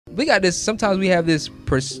we got this. Sometimes we have this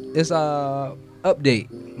update.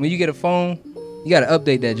 When you get a phone, you got to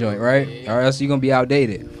update that joint, right? Or else you're gonna be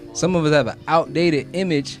outdated. Some of us have an outdated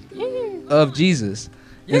image of Jesus.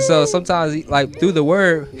 And so sometimes, like, through the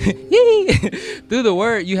word, you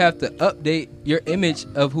have to update your image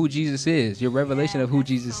of who Jesus is, your revelation of who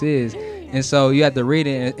Jesus is. And so you have to read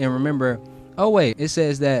it and remember, oh, wait, it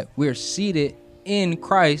says that we're seated in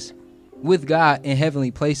Christ with God in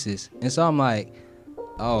heavenly places. And so I'm like,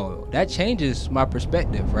 oh, that changes my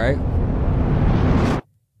perspective, right?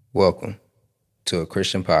 Welcome to A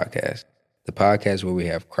Christian Podcast, the podcast where we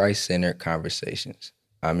have Christ-centered conversations.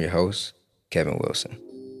 I'm your host, Kevin Wilson.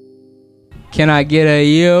 Can I get a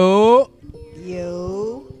you?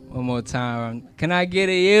 Yo. One more time. Can I get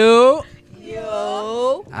a you? Yo.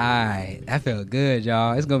 All right. That felt good,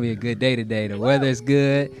 y'all. It's going to be a good day today. The weather is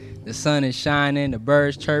good. The sun is shining. The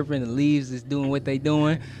birds chirping. The leaves is doing what they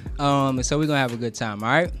doing. And so we're going to have a good time, all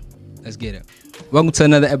right? Let's get it. Welcome to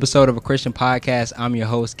another episode of A Christian Podcast. I'm your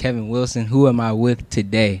host, Kevin Wilson. Who am I with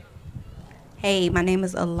today? Hey, my name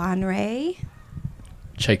is Alon Ray.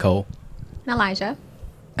 Che Cole. Elijah.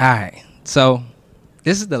 All right. So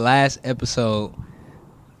this is the last episode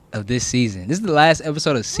of this season. This is the last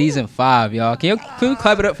episode of season 5, y'all. Can we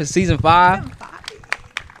clap it up for season 5?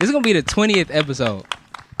 This is going to be the 20th episode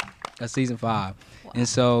of season 5. Wow. And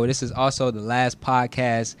so this is also the last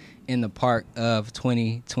podcast in the park of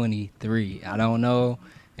 2023. I don't know.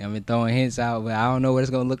 I've been throwing hints out, but I don't know what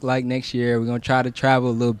it's going to look like next year. We're going to try to travel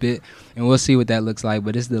a little bit, and we'll see what that looks like.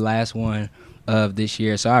 But this is the last one of this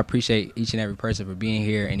year. So I appreciate each and every person for being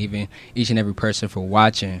here and even each and every person for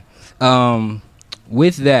watching.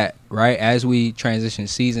 With that, right, as we transition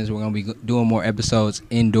seasons, we're going to be doing more episodes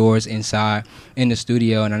indoors, inside, in the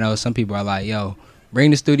studio. And I know some people are like, yo,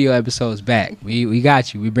 bring the studio episodes back. We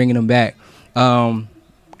got you. We bringing them back.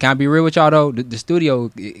 Can I be real with y'all, though? The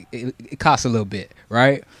studio, it costs a little bit,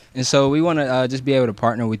 right? And so we want to just be able to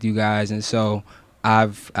partner with you guys. And so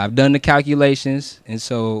I've done the calculations, and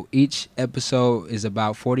so each episode is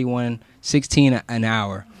about $41.16 an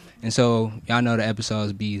hour. And so y'all know the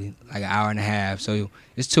episodes be like an hour and a half. So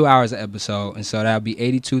it's 2 hours an episode, and so that'll be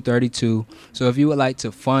 $82.32. So if you would like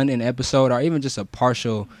to fund an episode or even just a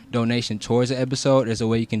partial donation towards an episode, there's a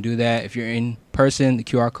way you can do that. If you're in person, the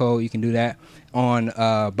QR code, you can do that on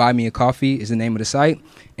Buy Me a Coffee is the name of the site.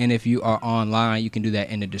 And if you are online, you can do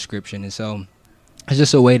that in the description. And so it's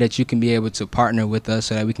just a way that you can be able to partner with us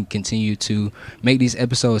so that we can continue to make these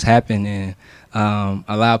episodes happen and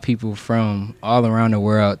allow people from all around the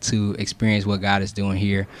world to experience what God is doing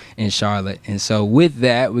here in Charlotte. And so with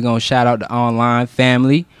that, we're going to shout out the online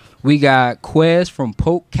family. We got Quez from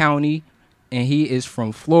Polk County, and he is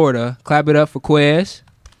from Florida. Clap it up for Quez.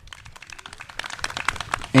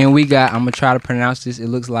 And we got, I'm going to try to pronounce this, it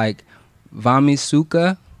looks like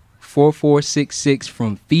Vamisuka 4466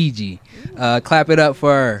 from Fiji. Clap it up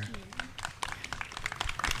for her.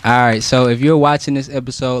 All right, so if you're watching this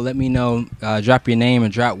episode, let me know. Drop your name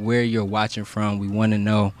and drop where you're watching from. We want to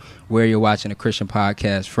know where you're watching a Christian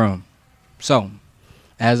podcast from. So,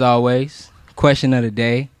 as always, question of the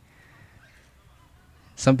day.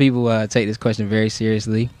 Some people take this question very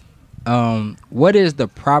seriously. What is the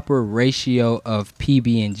proper ratio of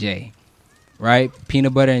PB&J? Right?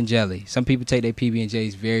 Peanut butter and jelly. Some people take their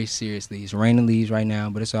PB&Js very seriously. It's raining leaves right now,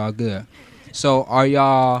 but it's all good. So are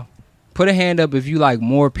y'all, put a hand up if you like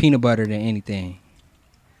more peanut butter than anything.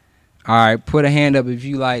 All right, put a hand up if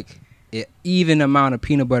you like an even amount of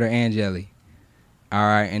peanut butter and jelly. All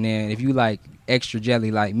right, and then if you like extra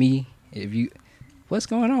jelly like me, what's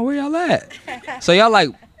going on? Where y'all at? So y'all like,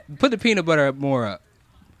 put the peanut butter more up.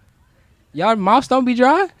 Y'all mouths don't be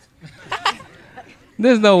dry?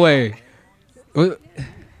 There's no way. I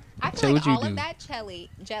feel like all of that jelly,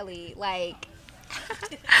 like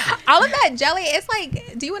all of that jelly, it's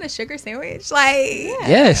like, do you want a sugar sandwich? Like, yeah.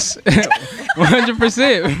 Yes,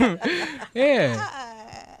 100%.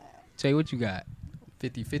 Yeah. Say what you got.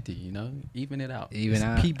 50-50, you know, even it out. Even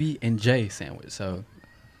out. PB&J sandwich, so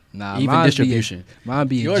nah, even distribution. Mine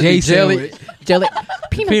be Yours a J be jelly, sandwich. jelly,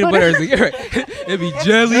 peanut butter. It'd be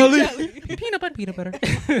jelly. peanut butter.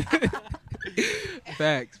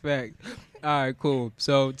 Facts. All right, cool.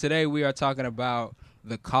 So today we are talking about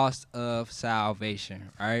the cost of salvation,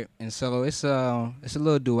 right? And so it's a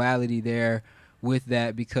little duality there with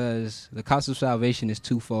that because the cost of salvation is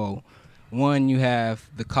twofold. One, you have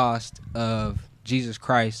the cost of Jesus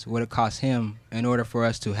Christ, what it costs him in order for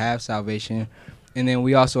us to have salvation. And then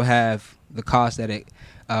we also have the cost that it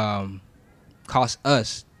costs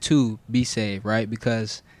us to be saved, right?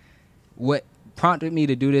 Because what prompted me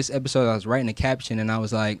to do this episode, I was writing a caption and I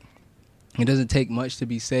was like, it doesn't take much to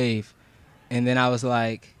be saved. And then I was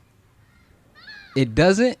like, it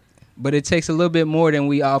doesn't, but it takes a little bit more than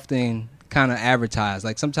we often kind of advertise.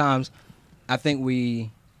 Like sometimes I think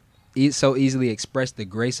we so easily express the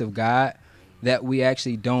grace of God that we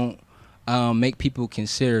actually don't make people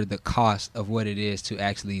consider the cost of what it is to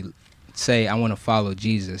actually say, I want to follow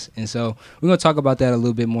Jesus. And so we're going to talk about that a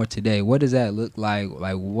little bit more today. What does that look like?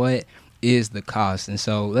 Like, what is the cost? And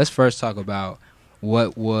so let's first talk about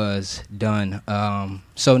what was done.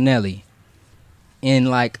 So Nelly, in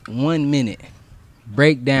like 1 minute,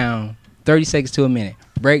 break down, 30 seconds to a minute,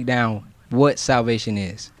 break down what salvation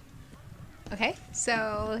is. Okay,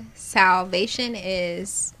 so salvation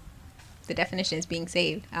is, the definition is being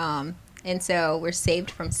saved. And so we're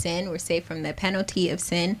saved from sin. We're saved from the penalty of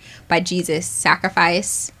sin by Jesus'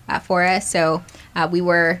 sacrifice for us. So we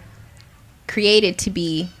were created to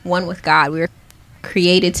be one with God. We were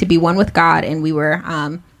created to be one with God, and we were,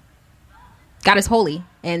 God is holy.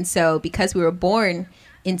 And so because we were born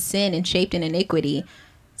in sin and shaped in iniquity,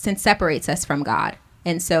 sin separates us from God.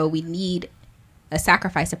 And so we need a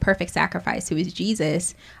sacrifice, a perfect sacrifice, who is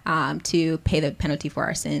Jesus, to pay the penalty for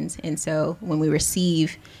our sins. And so when we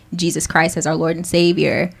receive Jesus Christ as our Lord and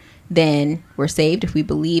Savior, then we're saved. If we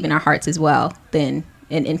believe in our hearts as well, then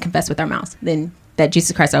and confess with our mouths, then that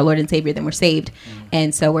Jesus Christ is our Lord and Savior, then we're saved.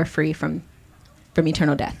 And so we're free from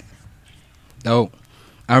eternal death. Dope.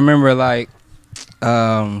 I remember like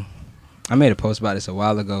I made a post about this a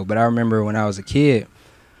while ago, but I remember when I was a kid,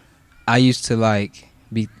 I used to like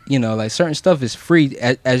be, you know, like certain stuff is free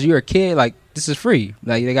as you're a kid. Like, this is free.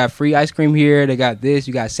 Like, they got free ice cream here, they got this,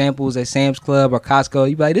 you got samples at Sam's Club or Costco.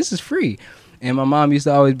 You be like, this is free. And my mom used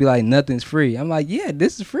to always be like, nothing's free. I'm like, yeah,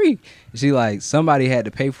 this is free. She like, somebody had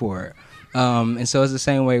to pay for it. And so it's the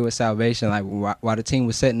same way with salvation. Like, while the team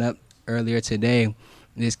was setting up earlier today,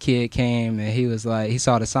 this kid came and he was like, he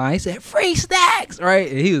saw the sign, he said, free snacks,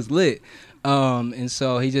 right? And he was lit. And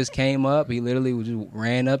so he just came up. He literally just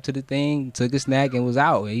ran up to the thing, took a snack, and was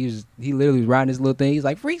out. And he literally was riding this little thing. He's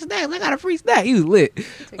like, free snacks! I got a free snack. He was lit.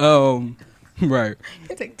 Right.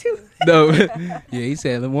 It's like 2. No, yeah. He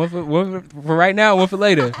said one for right now, one for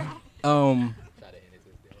later. So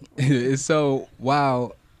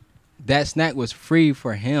while that snack was free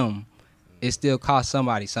for him, it still cost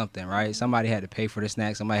somebody something, right? Somebody had to pay for the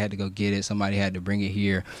snack. Somebody had to go get it. Somebody had to bring it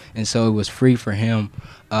here. And so it was free for him,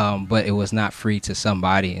 but it was not free to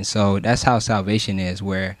somebody. And so that's how salvation is,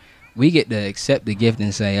 where we get to accept the gift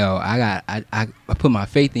and say, oh, I put my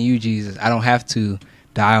faith in you, Jesus. I don't have to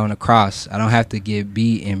die on the cross. I don't have to get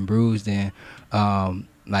beat and bruised. And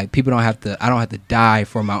like, people I don't have to die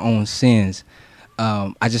for my own sins.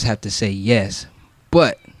 I just have to say yes.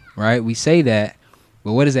 But, right, we say that,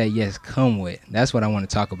 but what does that yes come with? That's what I want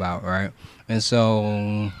to talk about, right? And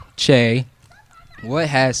so, Che, what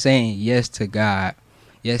has saying yes to God,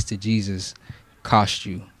 yes to Jesus, cost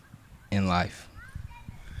you in life?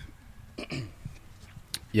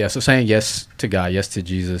 Yeah, so saying yes to God, yes to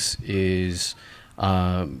Jesus is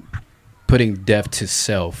putting death to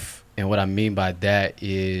self. And what I mean by that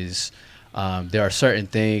is there are certain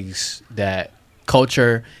things that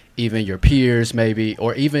culture, even your peers maybe,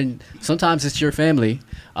 or even sometimes it's your family,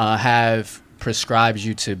 have prescribed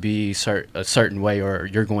you to be a certain way, or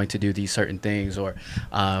you're going to do these certain things, or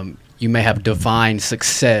you may have defined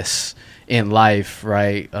success in life,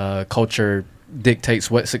 right? Culture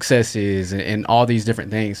dictates what success is and all these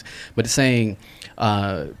different things. But it's saying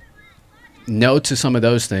no to some of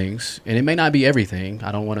those things, and it may not be everything.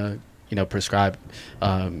 I don't want to, prescribe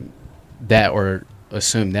that or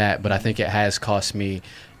assume that, but I think it has cost me,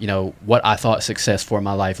 what I thought success for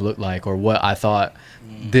my life looked like, or what I thought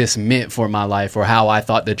this meant for my life, or how I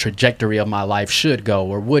thought the trajectory of my life should go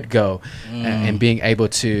or would go, and being able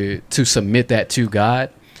to submit that to God.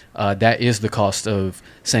 That is the cost of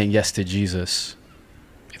saying yes to Jesus.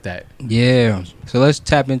 If that. Yeah. So let's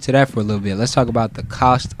tap into that for a little bit. Let's talk about the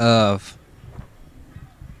cost of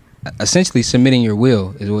essentially submitting your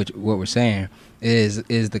will is what we're saying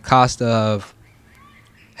is the cost of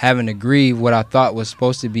having to grieve what I thought was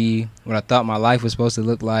supposed to be, what I thought my life was supposed to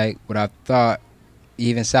look like, what I thought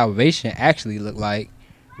even salvation actually looked like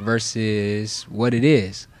versus what it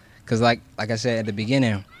is. Because like I said at the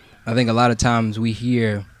beginning, I think a lot of times we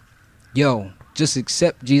hear, yo, just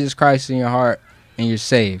accept Jesus Christ in your heart and you're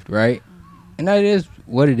saved, right? And that is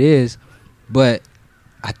what it is. But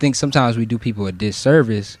I think sometimes we do people a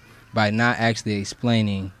disservice by not actually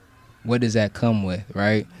explaining what does that come with,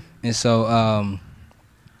 right? And so,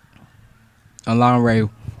 Alon Ray,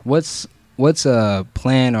 what's a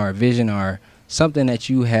plan or a vision or something that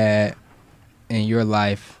you had in your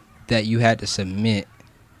life that you had to submit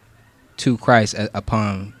to Christ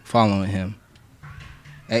upon following him?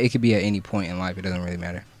 It could be at any point in life. It doesn't really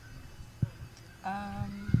matter.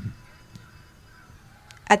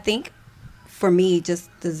 I think for me, just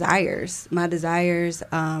desires, my desires,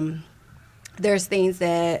 there's things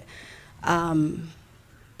that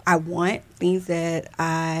I want, things that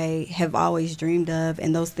I have always dreamed of,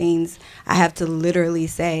 and those things I have to literally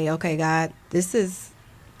say, okay, God, this is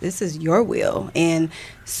your will, and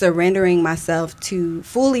fully surrendering myself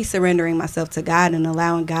to God and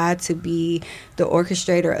allowing God to be the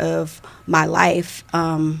orchestrator of my life.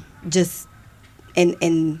 Just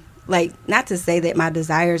and like, not to say that my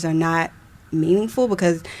desires are not meaningful,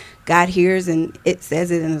 because God hears, and it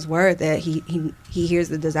says it in his word that he hears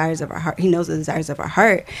the desires of our heart. He knows the desires of our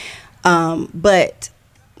heart. But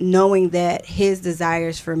knowing that his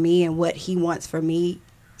desires for me and what he wants for me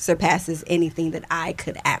surpasses anything that I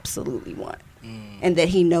could absolutely want, and that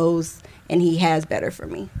he knows and he has better for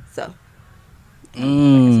me. So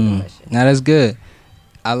now that's good.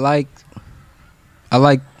 I like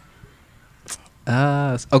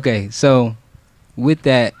okay, so with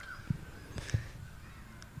that,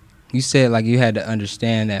 you said like you had to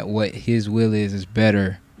understand that what his will is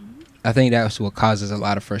better. I think that's what causes a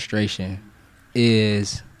lot of frustration,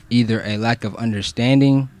 is either a lack of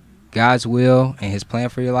understanding God's will and his plan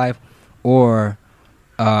for your life, or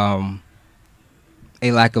a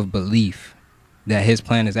lack of belief that his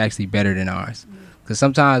plan is actually better than ours. Because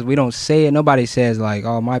sometimes we don't say it. Nobody says like,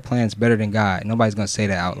 oh, my plan's better than God. Nobody's going to say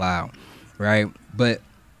that out loud, right? But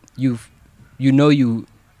you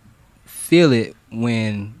feel it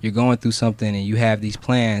when you're going through something and you have these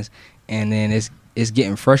plans, and then it's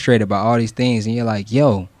getting frustrated by all these things, and you're like,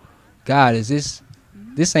 yo, God, is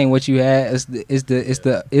this ain't what you had. It's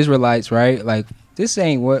the Israelites, right? Like, this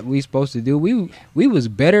ain't what we supposed to do. We was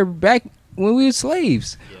better back when we were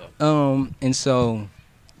slaves. Yeah. And so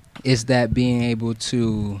it's that being able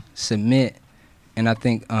to submit, and I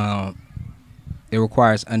think it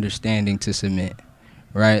requires understanding to submit,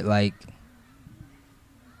 right? Like,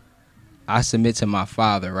 I submit to my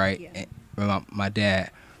father, right? Yeah. Or my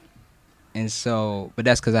dad. And so, but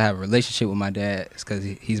that's because I have a relationship with my dad. It's because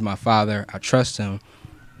he's my father. I trust him.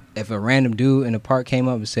 If a random dude in the park came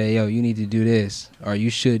up and said, yo, you need to do this, or you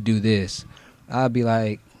should do this, I'd be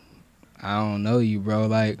like, I don't know you, bro.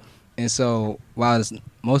 Like, and so while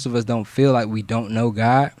most of us don't feel like we don't know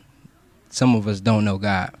God, some of us don't know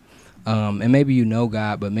God. And maybe you know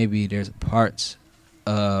God, but maybe there's parts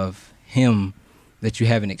of him that you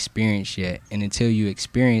haven't experienced yet. And until you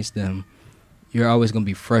experience them, you're always going to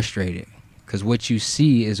be frustrated, because what you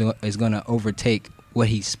see is going to overtake what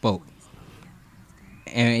he spoke.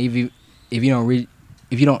 And if you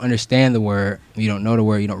don't understand the word, you don't know the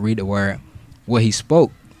word, you don't read the word, what he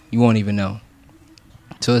spoke, you won't even know.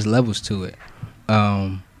 So there's levels to it.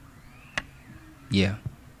 Yeah.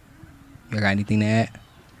 Y'all got anything to add?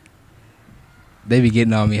 They be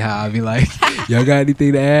getting on me how I be like, y'all got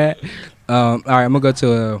anything to add? All right, I'm gonna go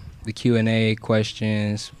to the Q&A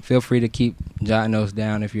questions. Feel free to keep jotting those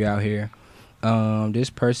down if you're out here. This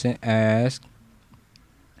person asked,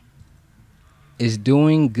 is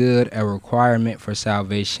doing good a requirement for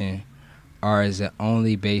salvation, or is it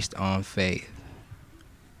only based on faith?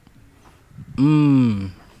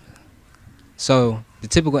 So the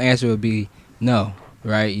typical answer would be no,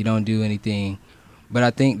 right? You don't do anything. But I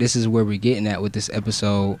think this is where we're getting at with this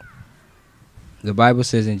episode. The Bible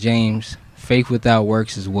says in James, faith without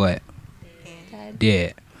works is what?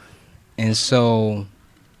 Dead. And so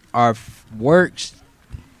our works,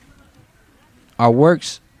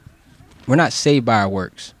 we're not saved by our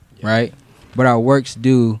works, right? But our works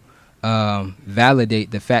do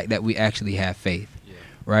validate the fact that we actually have faith,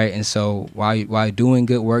 right? And so while doing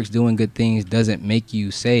good works, doing good things doesn't make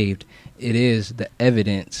you saved, it is the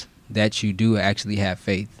evidence that you do actually have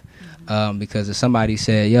faith. Because if somebody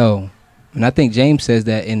said, yo, and I think James says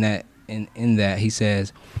that in that he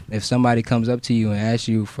says, if somebody comes up to you and asks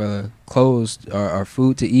you for clothes or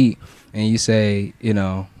food to eat, and you say, you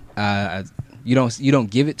don't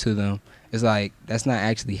give it to them, it's like, that's not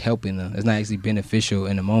actually helping them. It's not actually beneficial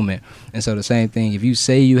in the moment. And so the same thing, if you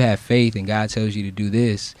say you have faith and God tells you to do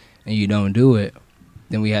this and you don't do it,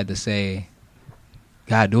 then we had to say,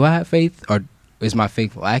 God, do I have faith, or is my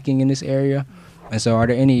faith lacking in this area? And so are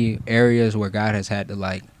there any areas where God has had to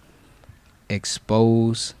like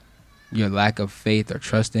expose your lack of faith or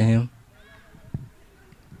trust in him?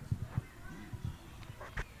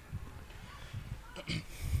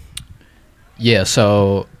 Yeah,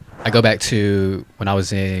 so I go back to when I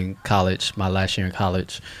was in college, my last year in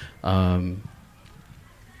college. Everyone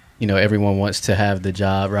wants to have the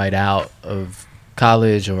job right out of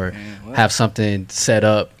college, or have something set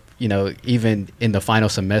up, even in the final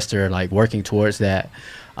semester, like working towards that.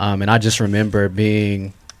 And I just remember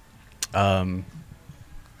being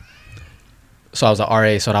so I was an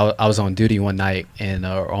RA, so I was on duty one night and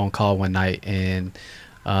or on call one night, and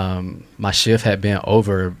my shift had been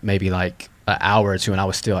over maybe like an hour or two, and I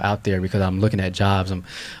was still out there because I'm looking at jobs.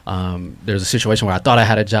 There's a situation where I thought I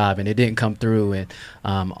had a job and it didn't come through, and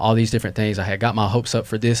all these different things. I had got my hopes up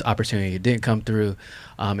for this opportunity, it didn't come through,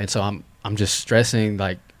 and so I'm just stressing,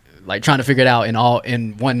 like trying to figure it out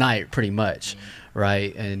in one night, pretty much,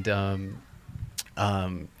 right? And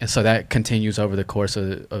so that continues over the course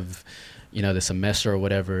of the semester or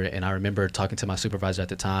whatever. And I remember talking to my supervisor at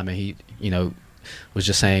the time, and he was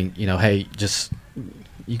just saying, hey, just,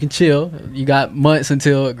 you can chill. You got months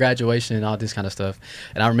until graduation and all this kind of stuff.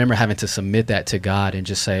 And I remember having to submit that to God and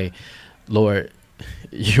just say, Lord,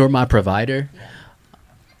 you're my provider.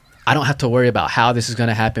 I don't have to worry about how this is going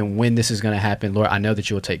to happen, when this is going to happen. Lord, I know that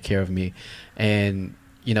you will take care of me. And,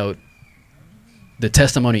 the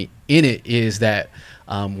testimony in it is that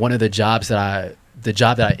one of the job that I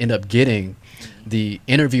ended up getting, the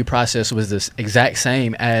interview process was the exact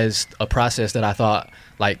same as a process that I thought,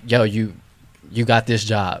 like, yo, you got this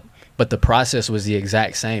job. But the process was the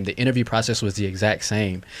exact same. The interview process was the exact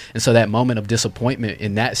same. And so that moment of disappointment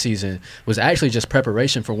in that season was actually just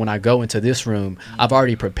preparation for when I go into this room. I've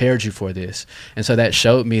already prepared you for this. And so that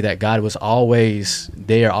showed me that God was always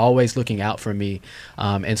there, always looking out for me.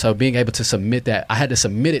 And so being able to submit that, I had to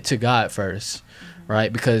submit it to God first,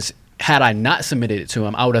 right? Because had I not submitted it to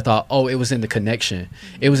him, I would have thought, oh, it was in the connection.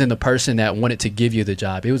 It was in the person that wanted to give you the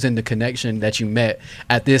job. It was in the connection that you met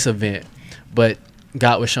at this event. But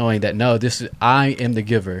God was showing that, no, I am the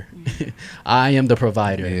giver. I am the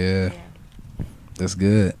provider. Yeah. That's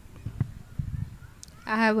good.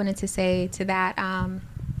 I wanted to say to that,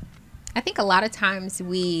 I think a lot of times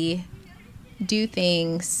we do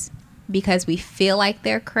things because we feel like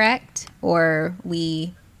they're correct, or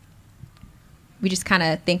we just kind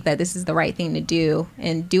of think that this is the right thing to do,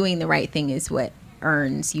 and doing the right thing is what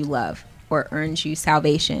earns you love or earns you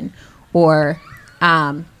salvation, or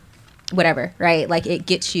whatever, right? Like, it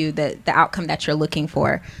gets you the outcome that you're looking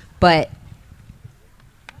for. But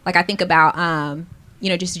like, I think about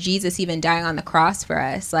just Jesus even dying on the cross for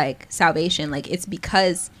us, like salvation, like it's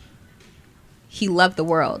because he loved the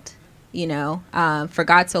world, for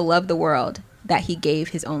God so loved the world that he gave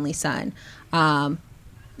his only son.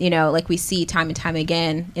 Like we see time and time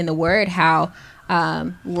again in the word how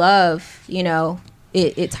love,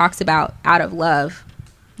 it talks about out of love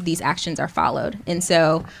these actions are followed. And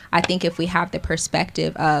so I think if we have the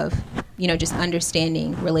perspective of, just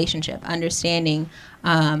understanding relationship, understanding,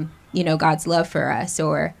 God's love for us,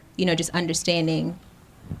 or, just understanding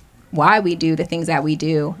why we do the things that we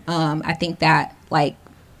do, I think that, like,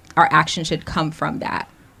 our action should come from that.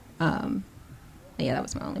 Yeah, that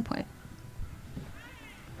was my only point.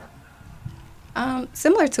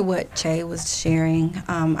 Similar to what Che was sharing,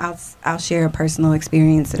 I'll share a personal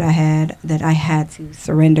experience that I had to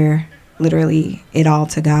surrender literally it all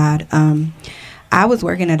to God. I was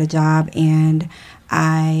working at a job, and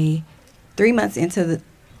 3 months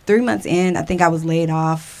in, I think I was laid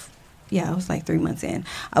off. Yeah, it was like 3 months in.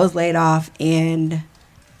 I was laid off and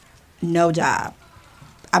no job.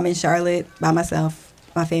 I'm in Charlotte by myself.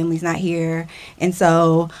 My family's not here. And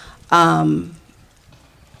so,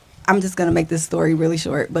 I'm just going to make this story really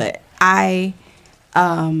short, but I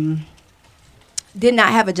did not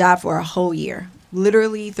have a job for a whole year,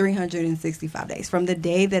 literally 365 days. From the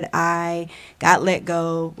day that I got let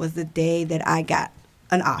go was the day that I got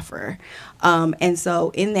an offer. And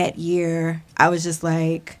so in that year, I was just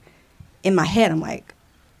like, in my head, I'm like,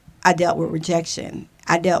 I dealt with rejection.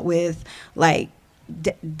 I dealt with like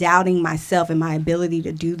doubting myself and my ability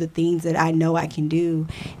to do the things that I know I can do.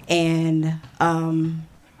 And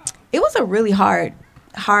it was a really hard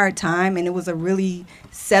time, and it was a really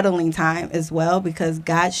settling time as well, because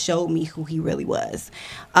God showed me who he really was.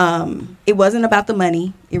 It wasn't about the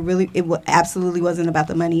money. It absolutely wasn't about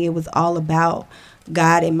the money. It was all about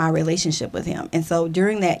God and my relationship with him. And so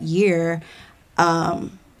during that year,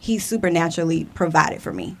 he supernaturally provided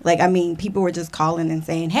for me. Like, I mean, people were just calling and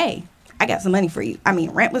saying, hey, I got some money for you. I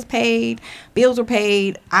mean, rent was paid, bills were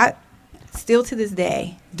paid. I still to this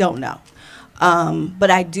day don't know.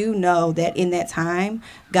 But I do know that in that time,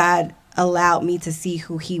 God allowed me to see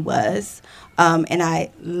who he was. And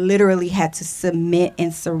I literally had to submit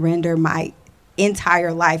and surrender my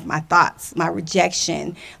entire life, my thoughts, my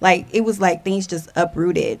rejection. Like, it was like things just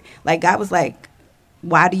uprooted. Like, God was like,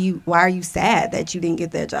 why are you sad that you didn't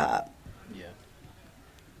get that job? Yeah.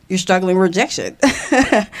 You're struggling with rejection.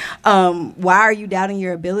 Why are you doubting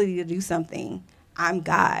your ability to do something? I'm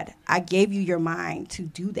God. I gave you your mind to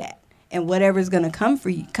do that. and whatever's going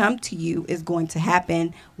to come to you is going to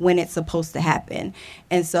happen when it's supposed to happen.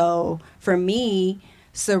 And so for me,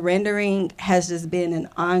 surrendering has just been an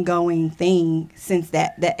ongoing thing since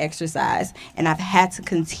that exercise, and I've had to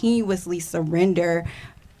continuously surrender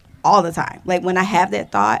all the time. Like when I have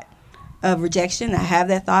that thought of rejection, I have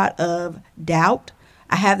that thought of doubt,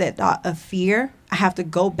 I have that thought of fear, I have to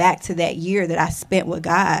go back to that year that I spent with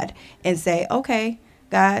God and say, okay,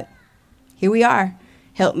 God, here we are,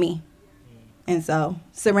 help me. And so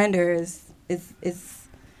surrender is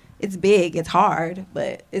it's big, it's hard,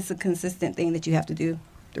 but it's a consistent thing that you have to do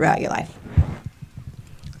throughout your life.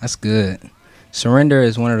 That's good. Surrender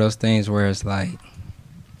is one of those things where it's like,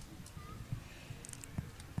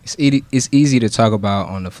 it's easy to talk about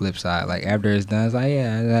on the flip side. Like after it's done, it's like,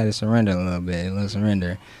 yeah, I had to surrender a little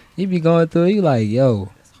surrender. You be going through it, you like,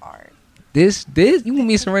 yo, It's hard. this, you want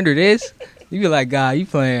me to surrender this? You be like, God, you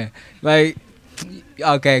playing. Like,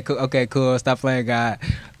 okay, cool, stop playing, God.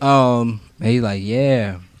 And he's like,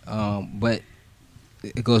 yeah. But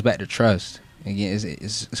it goes back to trust. Again,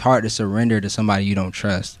 it's hard to surrender to somebody you don't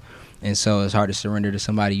trust. And so it's hard to surrender to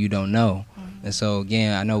somebody you don't know. And so,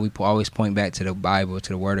 again, I know we always point back to the Bible, to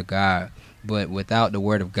the Word of God. But without the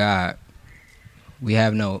Word of God, we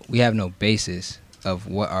have no basis of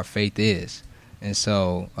what our faith is. And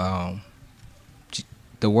so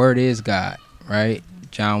the Word is God, right?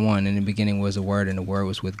 John 1, in the beginning was the Word, and the Word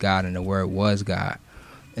was with God, and the Word was God.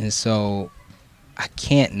 And so I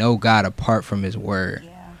can't know God apart from His Word.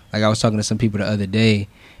 Yeah. Like I was talking to some people the other day,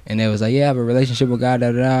 and they was like, yeah, I have a relationship with God,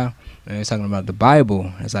 da-da-da. And they was talking about the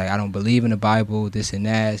Bible. It's like, I don't believe in the Bible, this and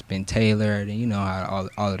that. It's been tailored, and you know, how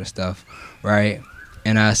all of the stuff, right?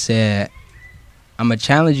 And I said, I'm going to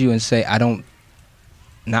challenge you and say, I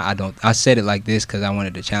said it like this because I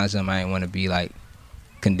wanted to challenge them. I didn't want to be like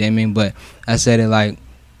condemning, but I said it like,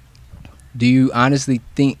 do you honestly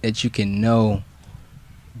think that you can know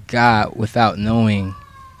God without knowing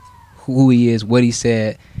who He is, what He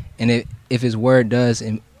said, and if His Word does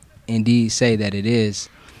indeed say that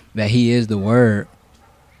that He is the Word,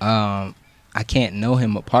 I can't know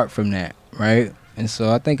Him apart from that, right? And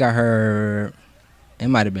so I think I heard, it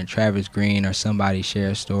might have been Travis Green or somebody share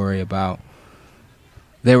a story about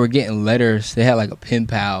they were getting letters. They had like a pen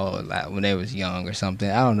pal when they was young or something.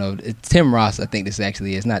 I don't know. It's Tim Ross, I think this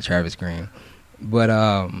actually is, not Travis Green. But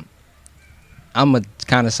I'm going to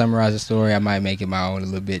kind of summarize the story. I might make it my own a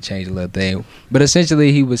little bit, change a little thing. But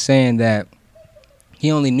essentially he was saying that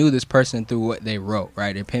he only knew this person through what they wrote,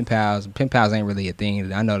 right? Their pen pals. Pen pals ain't really a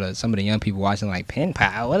thing. I know that some of the young people watching like, pen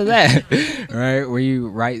pal, what is that? Right? Where you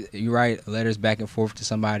write letters back and forth to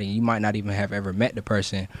somebody. You might not even have ever met the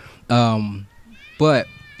person. But,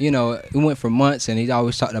 you know, it went for months, and he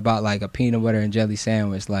always talked about like a peanut butter and jelly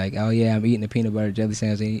sandwich. Like, oh yeah, I'm eating a peanut butter jelly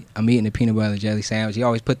sandwich. I'm eating a peanut butter jelly sandwich. He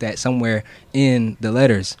always put that somewhere in the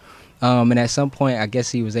letters. And at some point, I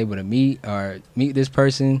guess he was able to meet this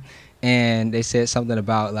person, and they said something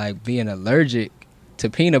about like being allergic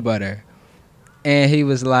to peanut butter. And he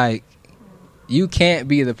was like, you can't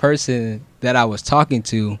be the person that I was talking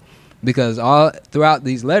to, because all throughout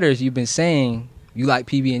these letters you've been saying you like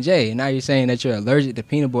PB&J, and now you're saying that you're allergic to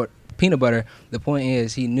peanut butter. The point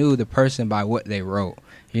is, he knew the person by what they wrote.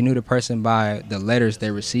 He knew the person by the letters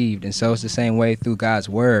they received. And so it's the same way through God's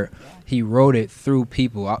Word. He wrote it through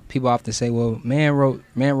people. People often say, well, man wrote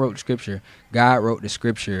the Scripture. God wrote the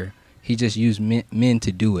Scripture. He just used men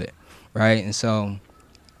to do it, right? And so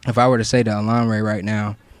if I were to say to Alon Ray right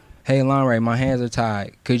now, hey, Alon Ray, my hands are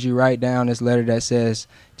tied. Could you write down this letter that says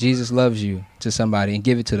Jesus loves you to somebody and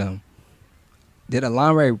give it to them? Did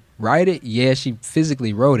Alon Ray write it? Yeah, she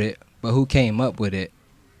physically wrote it, but who came up with it?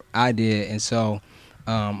 I did. And so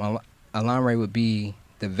Alon Ray would be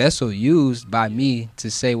the vessel used by me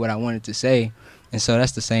to say what I wanted to say. And so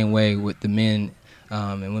that's the same way with the men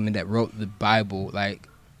and women that wrote the Bible. Like,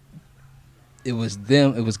 it was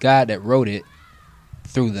God that wrote it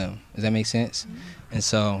through them. Does that make sense? Mm-hmm. And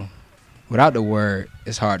so without the Word,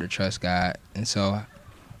 it's hard to trust God. And so,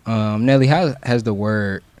 Nelly, how has the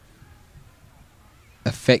Word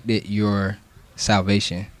affected your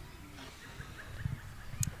salvation?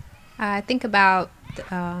 I think about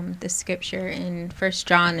the scripture in 1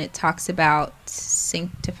 John. It talks about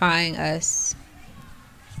sanctifying us.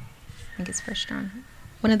 I think it's 1 John,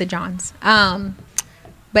 one of the Johns.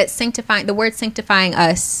 But the word sanctifying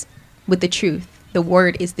us with the truth. The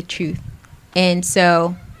Word is the truth. And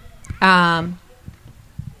so, before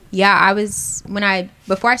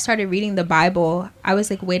I started reading the Bible, I was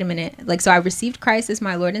like, wait a minute. Like, so I received Christ as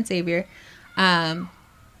my Lord and Savior. And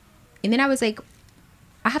then I was like,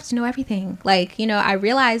 I have to know everything. Like, you know, I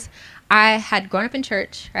realized I had grown up in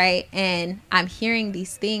church, right? And I'm hearing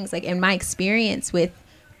these things, like, in my experience with,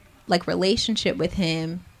 like, relationship with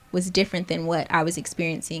him was different than what I was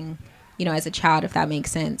experiencing, you know, as a child, if that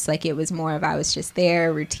makes sense. Like, it was more of, I was just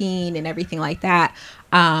there, routine and everything like that.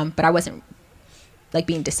 But I wasn't, like,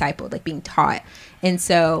 being discipled, like, being taught. And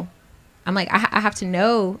so I'm like, I have to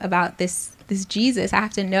know about this Jesus. I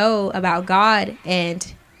have to know about God.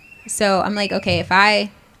 And so I'm like, okay, if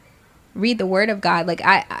I read the word of God, like,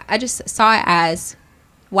 I just saw it as,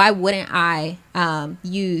 why wouldn't I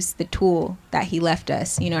use the tool that he left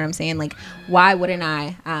us? You know what I'm saying? Like, why wouldn't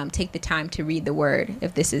I take the time to read the word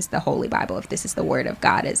if this is the Holy Bible, if this is the word of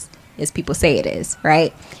God as people say it is,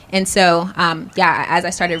 right? And so, as I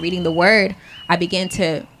started reading the word, I began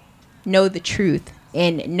to know the truth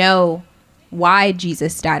and know why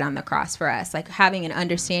Jesus died on the cross for us, like having an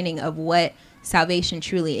understanding of what salvation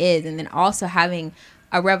truly is, and then also having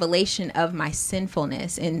a revelation of my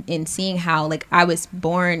sinfulness and seeing how, like, I was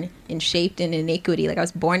born and shaped in iniquity, like I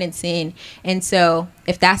was born in sin. And so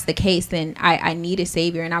if that's the case, then I need a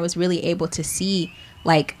savior. And I was really able to see,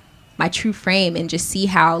 like, my true frame and just see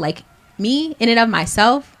how, like, me in and of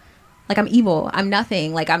myself, like, I'm evil, I'm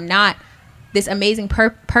nothing, like, I'm not this amazing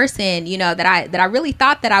person, you know, that I really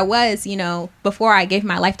thought that I was, you know, before I gave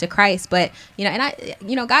my life to Christ. But, you know, and I,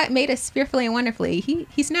 you know, God made us fearfully and wonderfully.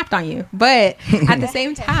 He snapped on you. But at the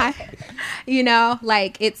same time, you know,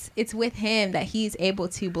 like, it's with him that he's able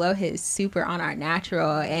to blow his super on our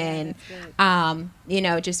natural and, you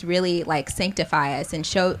know, just really, like, sanctify us and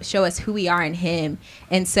show us who we are in him.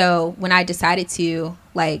 And so when I decided to,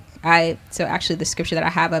 like, so actually the scripture that I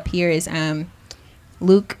have up here is,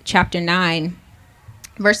 Luke chapter 9,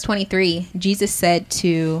 verse 23, Jesus said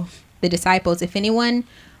to the disciples, if anyone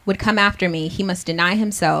would come after me, he must deny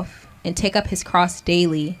himself and take up his cross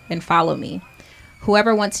daily and follow me.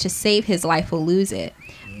 Whoever wants to save his life will lose it,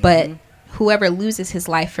 but whoever loses his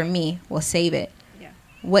life for me will save it. Yeah.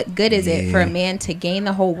 What good is it for a man to gain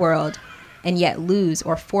the whole world and yet lose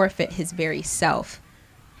or forfeit his very self?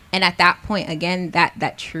 And at that point, again,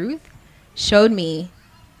 that truth showed me,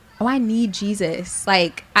 oh, I need Jesus.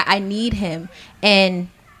 Like, I need him. And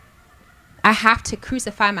I have to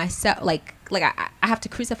crucify myself. Like I have to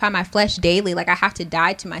crucify my flesh daily. Like, I have to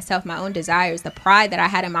die to myself, my own desires, the pride that I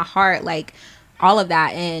had in my heart, like, all of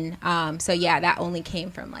that. And so, yeah, that only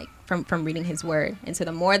came from, like, from reading his word. And so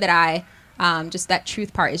the more that I, just that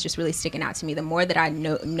truth part is just really sticking out to me. The more that I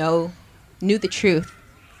knew the truth,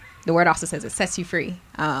 the word also says it sets you free.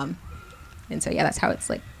 And so, yeah, that's how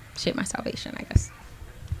it's, like, shaped my salvation, I guess.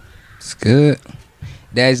 It's good.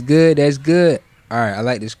 That's good. That's good. All right, I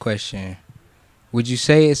like this question. Would you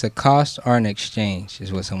say it's a cost or an exchange,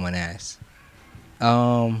 is what someone asked.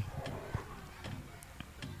 I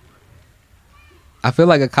feel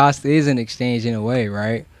like a cost is an exchange in a way,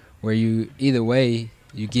 right? Where you, either way,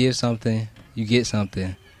 you give something, you get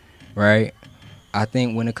something, right? I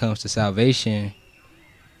think when it comes to salvation,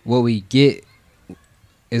 what we get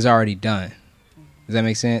is already done. Does that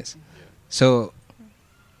make sense? So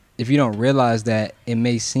if you don't realize that, it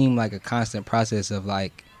may seem like a constant process of,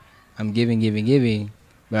 like, I'm giving,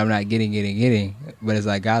 but I'm not getting. But it's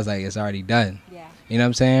like, God's like, it's already done. Yeah. You know what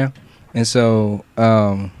I'm saying? And so,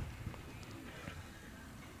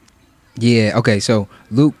 okay, so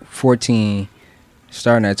Luke 14,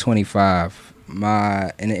 starting at 25, in the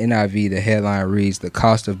NIV, the headline reads, the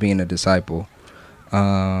cost of being a disciple.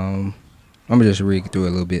 I'm going to just read through it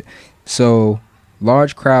a little bit. So,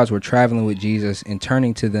 large crowds were traveling with Jesus, and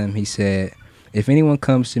turning to them, he said, if anyone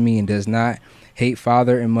comes to me and does not hate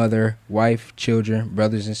father and mother, wife, children,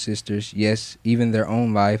 brothers and sisters, yes, even their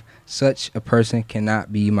own life, such a person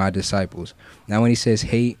cannot be my disciples. Now, when he says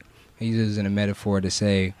hate, he uses a metaphor to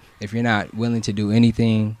say, if you're not willing to do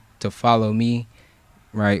anything to follow me,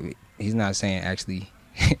 right, he's not saying actually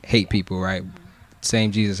hate people, right?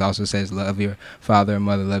 Same Jesus also says, love your father and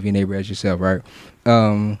mother, love your neighbor as yourself, right?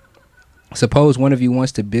 Suppose one of you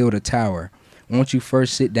wants to build a tower. Won't you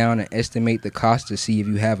first sit down and estimate the cost to see if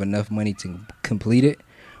you have enough money to complete it?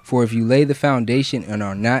 For if you lay the foundation and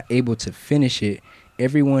are not able to finish it,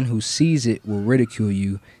 everyone who sees it will ridicule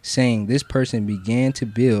you, saying, this person began to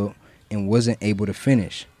build and wasn't able to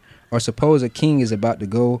finish. Or suppose a king is about to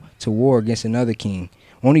go to war against another king.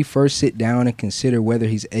 Won't he first sit down and consider whether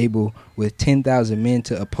he's able with 10,000 men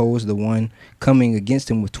to oppose the one coming against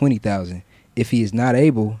him with 20,000? If he is not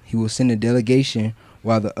able, he will send a delegation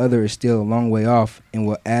while the other is still a long way off and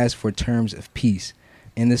will ask for terms of peace.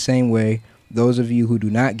 In the same way, those of you who do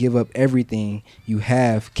not give up everything you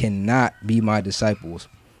have cannot be my disciples.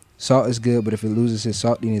 Salt is good, but if it loses its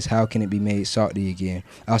saltiness, how can it be made salty again?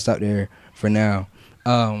 I'll stop there for now.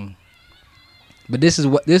 But this is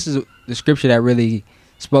the scripture that really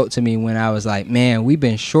spoke to me when I was like, man, we've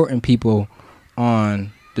been shorting people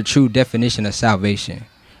on the true definition of salvation,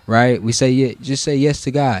 right? We say, yeah, just say yes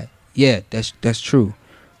to God. Yeah, that's true.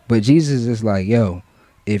 But Jesus is like, yo,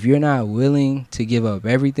 if you're not willing to give up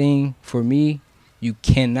everything for me, you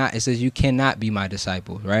cannot. It says you cannot be my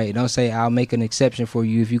disciple, right? It don't say I'll make an exception for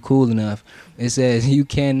you if you're cool enough. It says you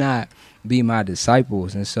cannot be my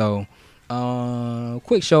disciples. And so,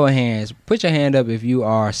 quick show of hands. Put your hand up if you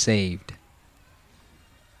are saved.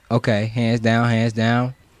 Okay, hands down, hands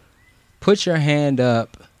down. Put your hand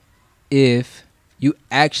up if you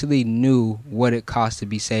actually knew what it cost to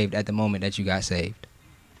be saved at the moment that you got saved.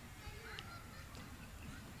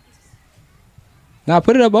 Now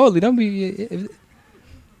put it up boldly. Don't be.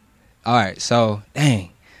 All right. So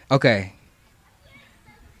dang. Okay.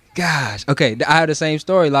 Gosh. Okay. I have the same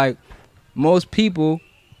story. Like most people,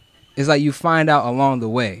 it's like you find out along the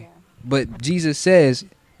way. But Jesus says,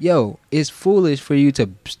 "Yo, it's foolish for you to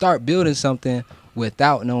start building something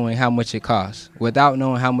without knowing how much it costs, without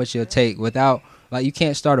knowing how much it'll take, without." Like, you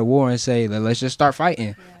can't start a war and say, let's just start fighting.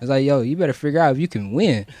 Yeah. It's like, yo, you better figure out if you can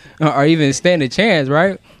win or even stand a chance,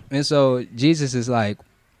 right? And so Jesus is like,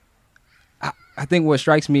 I think what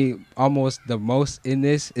strikes me almost the most in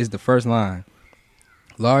this is the first line.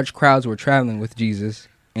 Large crowds were traveling with Jesus,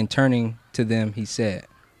 and turning to them, he said.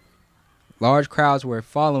 Large crowds were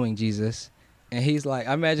following Jesus, and he's like,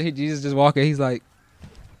 I imagine Jesus just walking, he's like,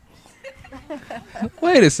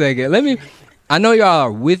 wait a second, I know y'all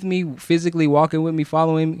are with me, physically walking with me,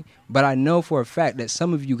 following me, but I know for a fact that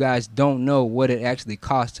some of you guys don't know what it actually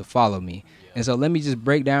costs to follow me. And so let me just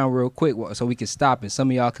break down real quick so we can stop, and some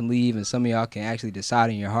of y'all can leave, and some of y'all can actually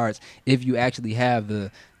decide in your hearts if you actually have the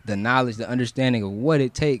knowledge, the understanding of what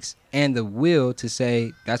it takes, and the will to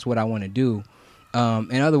say, that's what I want to do.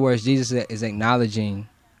 In other words, Jesus is acknowledging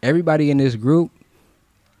everybody in this group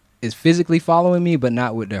is physically following me, but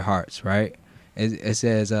not with their hearts, right? It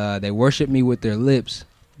says they worship me with their lips,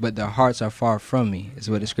 but their hearts are far from me, is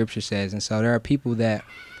what the scripture says. And so there are people that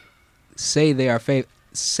say they are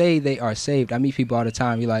saved. I meet people all the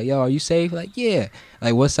time. You're like, yo, are you saved? Like, yeah.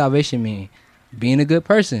 Like, what's salvation mean? Being a good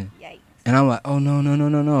person. Yikes. And I'm like, oh,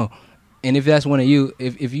 no. And if that's one of you,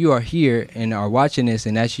 if you are here and are watching this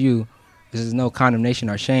and that's you, this is no condemnation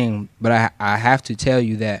or shame. But I have to tell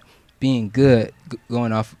you that being good,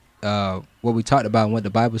 going off what we talked about and what the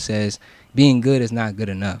Bible says, being good is not good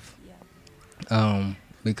enough.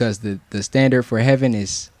 Because the standard for heaven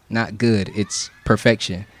is not good, it's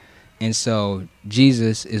perfection. And so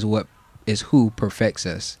Jesus is who perfects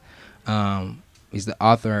us. He's the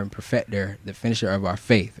author and perfecter, the finisher of our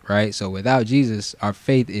faith, right? So without Jesus, our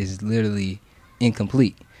faith is literally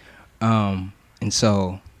incomplete. And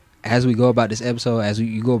so as we go about this episode,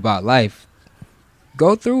 you go about life,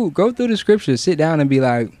 go through the scriptures, sit down and be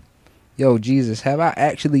like, yo, Jesus,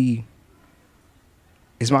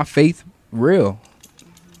 is my faith real?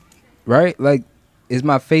 Right? Like, is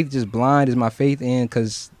my faith just blind? Is my faith in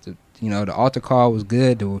because the altar call was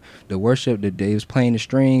good, the worship that they was playing the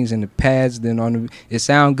strings and the pads, then it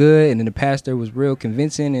sound good, and then the pastor was real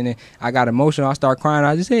convincing, and then I got emotional, I start crying,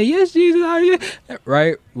 I just said, yes, Jesus,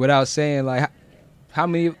 right? Without saying, like, how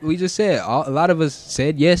many, we just said, a lot of us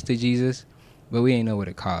said yes to Jesus, but we ain't know what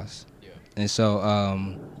it costs. Yeah. And so,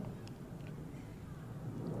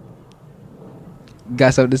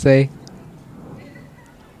 got something to say?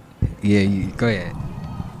 Yeah, go ahead.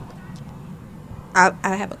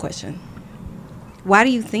 I have a question. Why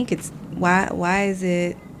do you think why is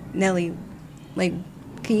it, Nelly, like,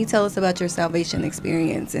 can you tell us about your salvation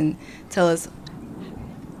experience and tell us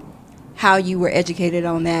how you were educated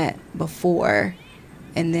on that before,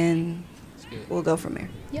 and then we'll go from there.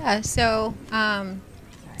 Yeah, so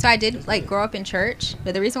I did, like, grow up in church,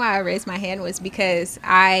 but the reason why I raised my hand was because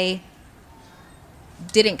I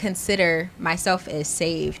didn't consider myself as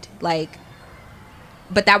saved, like,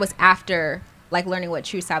 but that was after, like, learning what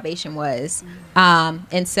true salvation was.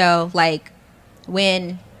 And so, like,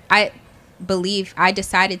 when I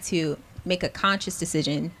decided to make a conscious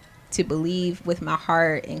decision to believe with my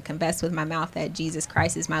heart and confess with my mouth that Jesus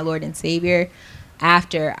Christ is my Lord and Savior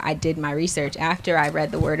after I did my research, after I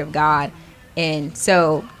read the Word of God. And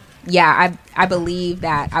so, yeah, I believe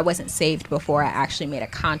that I wasn't saved before I actually made a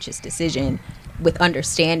conscious decision with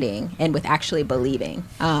understanding and with actually believing.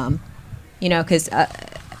 Because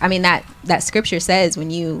I mean, that scripture says when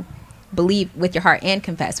you believe with your heart and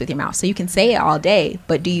confess with your mouth. So you can say it all day,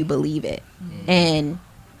 but do you believe it? Mm-hmm. And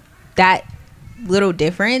that little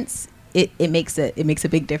difference, it makes a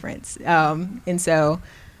big difference. And so,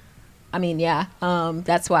 I mean, yeah,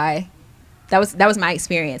 that's why that was my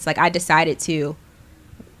experience. Like, I decided to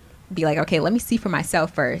be like, okay, let me see for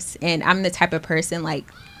myself first. And I'm the type of person like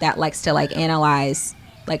that likes to like analyze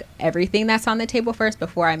like everything that's on the table first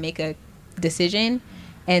before I make a decision.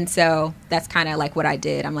 And so that's kind of like what I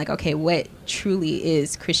did. I'm like, okay, what truly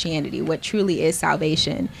is Christianity? What truly is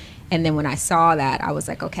salvation? And then when I saw that, I was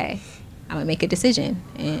like, okay, I'm gonna make a decision.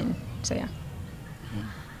 And so yeah.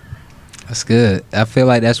 That's good. I feel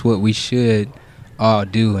like that's what we should all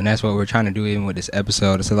do, and that's what we're trying to do even with this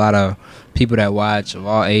episode. It's a lot of people that watch of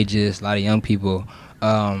all ages, a lot of young people,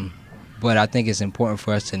 but I think it's important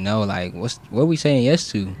for us to know, like, what are we saying yes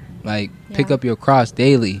to? Like, pick up your cross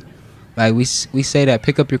daily. Like, we say that,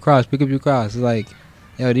 pick up your cross. It's like,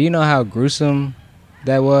 yo, do you know how gruesome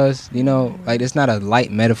that was? You know, like, it's not a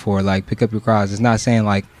light metaphor, like, pick up your cross. It's not saying,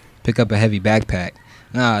 like, pick up a heavy backpack.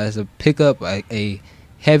 Nah, it's a pick up a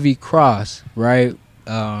heavy cross, right?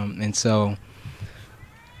 And so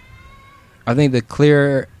I think the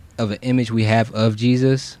clearer of an image we have of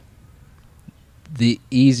Jesus, the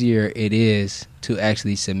easier it is to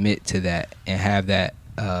actually submit to that and have that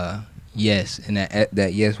yes, and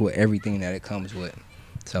that yes with everything that it comes with.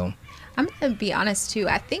 So I'm gonna be honest too.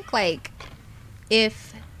 I think like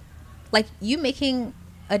if like you making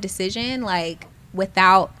a decision like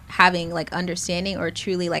without having like understanding or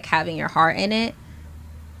truly like having your heart in it,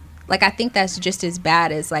 like I think that's just as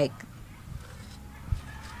bad as like,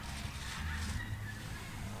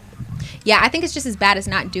 yeah, I think it's just as bad as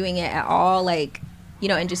not doing it at all, like, you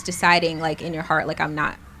know, and just deciding like in your heart, like I'm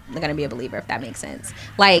not gonna be a believer, if that makes sense.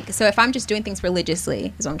 Like, so if I'm just doing things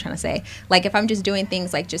religiously, is what I'm trying to say. Like if I'm just doing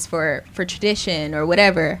things like just for tradition or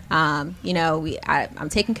whatever, you know, I'm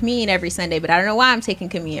taking communion every Sunday, but I don't know why I'm taking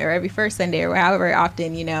communion, or every first Sunday, or however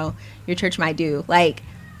often, you know, your church might do. Like,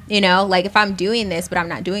 you know, like if I'm doing this, but I'm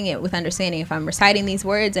not doing it with understanding, if I'm reciting these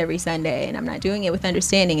words every Sunday and I'm not doing it with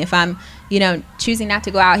understanding, if I'm, you know, choosing not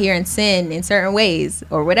to go out here and sin in certain ways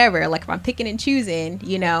or whatever, like if I'm picking and choosing,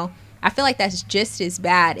 you know, I feel like that's just as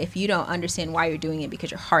bad if you don't understand why you're doing it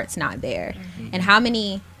because your heart's not there. Mm-hmm. And how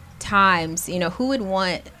many times, you know, who would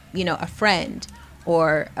want, you know, a friend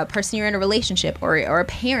or a person you're in a relationship or a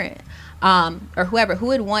parent or whoever, who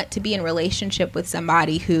would want to be in a relationship with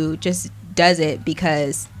somebody who just does it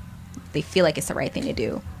because they feel like it's the right thing to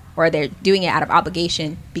do, or they're doing it out of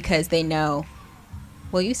obligation because they know,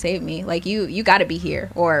 well, you saved me, like you got to be here,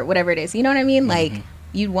 or whatever it is, you know what I mean? Mm-hmm. Like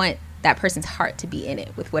you'd want that person's heart to be in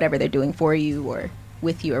it with whatever they're doing for you or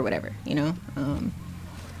with you or whatever, you know.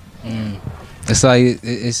 It's like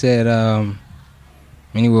it said,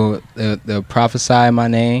 many will they'll prophesy in my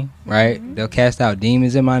name, right? Mm-hmm. They'll cast out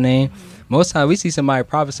demons in my name. Mm-hmm. Most times we see somebody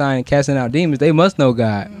prophesying and casting out demons, they must know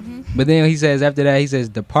God. Mm-hmm. But then he says, after that, he says,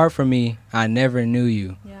 depart from me, I never knew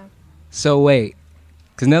you. Yeah. So wait,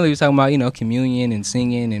 because Nelly was talking about, you know, communion and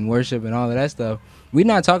singing and worship and all of that stuff. We're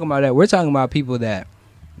not talking about that. We're talking about people that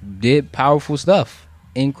did powerful stuff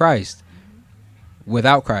in Christ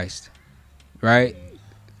without Christ, right?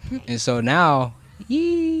 And so now,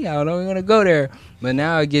 I don't know if we're going to go there, but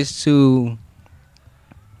now it gets to,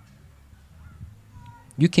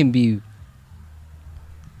 you can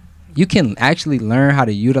actually learn how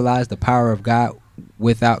to utilize the power of God,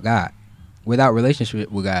 without relationship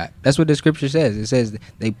with God. That's what the scripture says. It says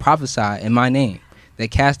they prophesy in my name. They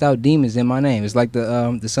cast out demons in my name. It's like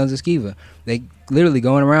the sons of Sceva. They literally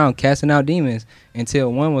going around casting out demons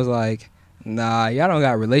until one was like, nah, y'all don't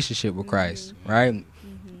got a relationship with Christ, right?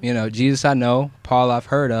 Mm-hmm. You know, Jesus I know, Paul I've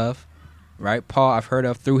heard of, right? Paul I've heard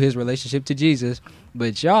of through his relationship to Jesus.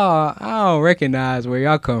 But y'all, I don't recognize where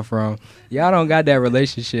y'all come from. Y'all don't got that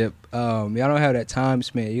relationship. Y'all don't have that time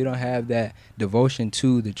spent. You don't have that devotion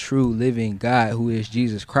to the true living God who is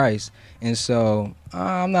Jesus Christ. And so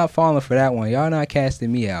I'm not falling for that one. Y'all not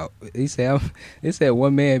casting me out. He said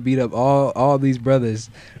one man beat up all these brothers.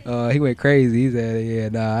 He went crazy. He said, yeah,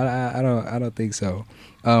 nah, I don't think so.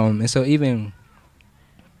 And so even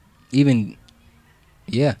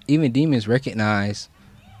demons recognize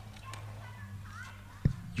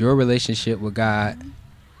your relationship with God,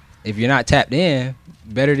 if you're not tapped in,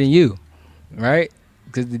 better than you, right?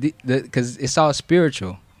 Because it's all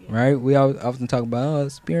spiritual, right? We often talk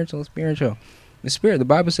about spiritual. The spirit. The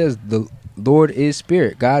Bible says the Lord is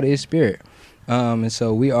spirit. God is spirit, and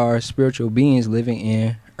so we are spiritual beings living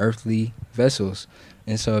in earthly vessels.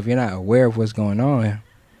 And so if you're not aware of what's going on,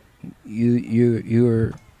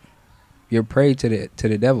 you're prey to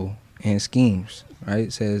the devil and schemes, right?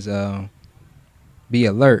 It says. Be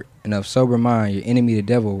alert and of sober mind. Your enemy, the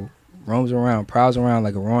devil, roams around, prowls around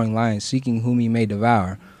like a roaring lion, seeking whom he may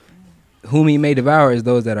devour. Whom he may devour is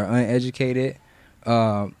those that are uneducated,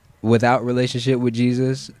 without relationship with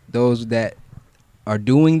Jesus, those that are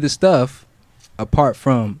doing the stuff apart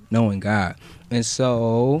from knowing God. And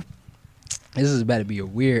so This is about to be a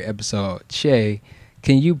weird episode. Che,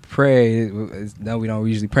 can you pray? No, we don't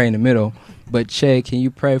usually pray in the middle, but Che, can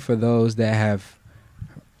you pray for those that have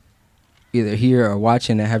either here or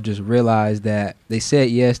watching that have just realized that they said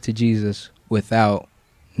yes to Jesus without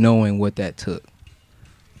knowing what that took?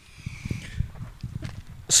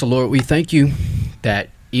 So, Lord, we thank you that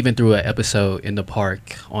even through an episode in the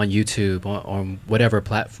park, on YouTube, on whatever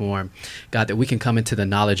platform, God, that we can come into the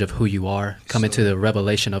knowledge of who you are, come into the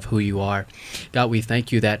revelation of who you are. God, we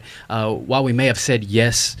thank you that while we may have said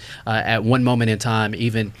yes at one moment in time,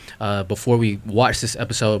 even before we watched this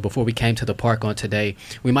episode, before we came to the park on today,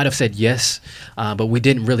 we might have said yes, but we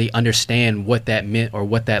didn't really understand what that meant or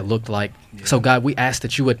what that looked like. Yeah. So, God, we ask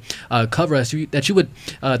that you would cover us, that you would,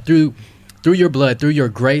 through your blood, through your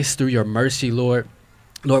grace, through your mercy, Lord,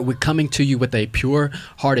 we're coming to you with a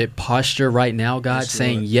pure-hearted posture right now, God,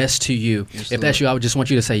 saying yes to you. Yes, if that's you, I would just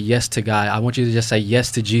want you to say yes to God. I want you to just say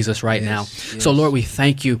yes to Jesus right now. Yes. So, Lord, we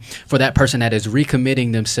thank you for that person that is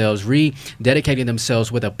recommitting themselves, rededicating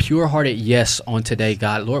themselves with a pure-hearted yes on today,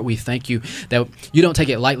 God. Lord, we thank you that you don't take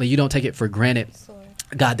it lightly. You don't take it for granted.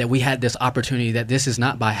 God, that we had this opportunity, that this is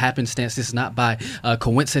not by happenstance, this is not by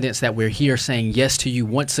coincidence that we're here saying yes to you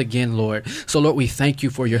once again, Lord. So, Lord, we thank you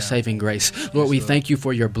for your saving grace. Lord, we thank you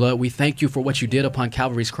for your blood. We thank you for what you did upon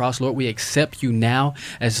Calvary's cross. Lord, we accept you now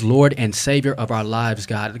as Lord and Savior of our lives,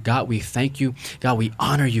 God. God, we thank you. God, we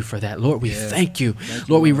honor you for that. Lord, we thank you.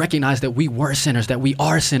 Lord, we recognize that we were sinners, that we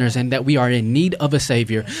are sinners, and that we are in need of a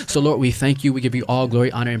Savior. So, Lord, we thank you. We give you all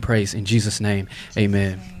glory, honor, and praise. In Jesus' name,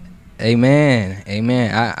 amen.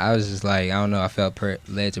 Amen. I was just like, I don't know, I felt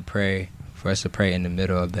led to pray for us to pray in the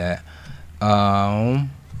middle of that. So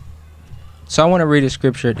I want to read a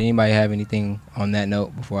scripture. Did anybody have anything on that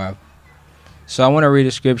note before So I want to read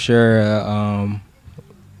a scripture,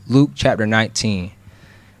 Luke chapter 19,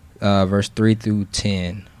 verse 3 through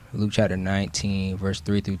 10. Luke chapter 19, verse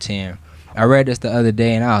 3 through 10. I read this the other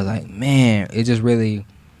day and I was like, man, it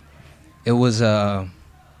was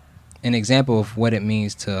an example of what it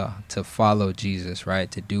means to follow Jesus, right?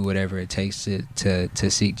 To do whatever it takes to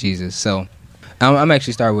seek Jesus. So I'm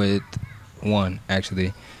actually start with one,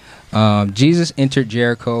 actually. Jesus entered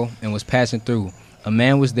Jericho and was passing through. A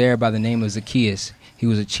man was there by the name of Zacchaeus. He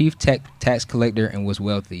was a chief tax collector and was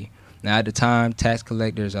wealthy. Now, at the time, tax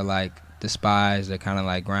collectors are like despised. They're kind of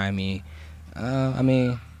like grimy.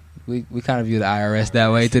 We kind of view the IRS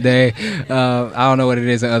that way today. I don't know what it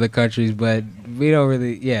is in other countries, but we don't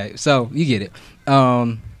really, so you get it.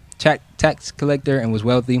 Tax collector and was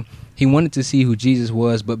wealthy. He wanted to see who Jesus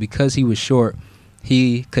was, but because he was short,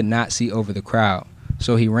 he could not see over the crowd.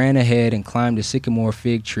 So he ran ahead and climbed a sycamore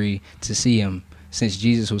fig tree to see him, since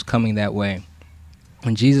Jesus was coming that way.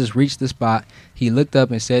 When Jesus reached the spot, he looked up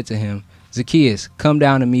and said to him, "Zacchaeus, come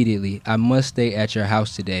down immediately. I must stay at your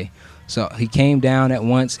house today." So he came down at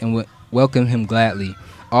once and welcomed him gladly.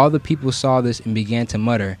 All the people saw this and began to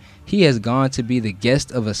mutter, "He has gone to be the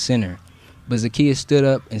guest of a sinner." But Zacchaeus stood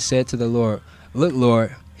up and said to the Lord, "Look,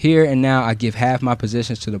 Lord, here and now I give half my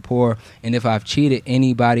possessions to the poor, and if I've cheated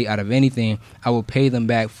anybody out of anything, I will pay them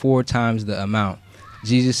back 4 times the amount."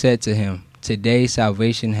 Jesus said to him, "Today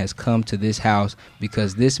salvation has come to this house,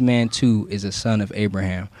 because this man too is a son of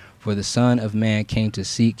Abraham. For the Son of Man came to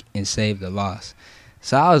seek and save the lost."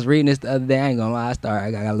 So I was reading this the other day. I ain't gonna lie, I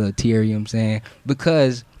got a little tear, you know what I'm saying?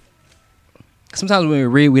 Because sometimes when we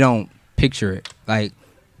read, we don't picture it. Like,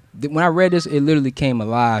 when I read this, it literally came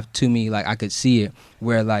alive to me. Like, I could see it,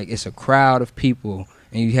 where, like, it's a crowd of people,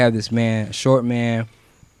 and you have this man, a short man,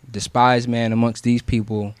 despised man amongst these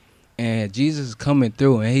people, and Jesus is coming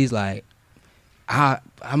through, and he's like, I'm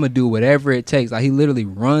going to do whatever it takes. Like, he literally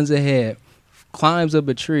runs ahead, climbs up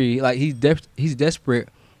a tree. Like, he's desperate.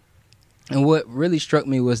 And what really struck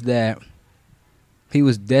me was that he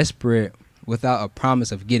was desperate without a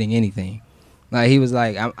promise of getting anything. Like, he was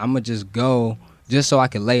like, I'm going to just go just so I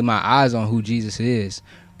can lay my eyes on who Jesus is.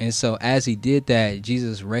 And so as he did that,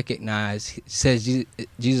 Jesus looked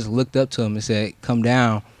up to him and said, "Come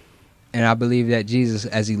down." And I believe that Jesus,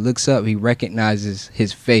 as he looks up, he recognizes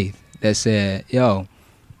his faith that said, "Yo,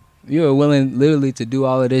 you are willing literally to do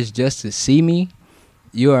all of this just to see me?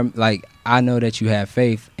 You are like, I know that you have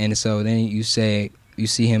faith." And so then you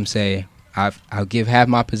see him say, I'll give half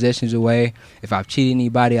my possessions away if I've cheated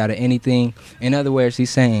anybody out of anything. In other words, he's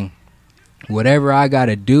saying, whatever I got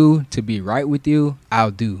to do to be right with you,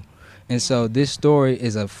 I'll do. And so this story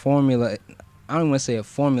is a formula. I don't want to say a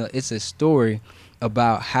formula. It's a story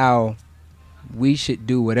about how we should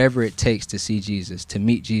do whatever it takes to see Jesus, to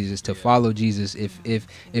meet Jesus, to follow Jesus.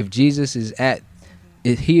 If Jesus is at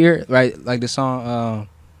it here, right? Like the song,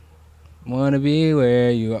 want to be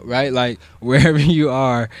where you are, right? Like wherever you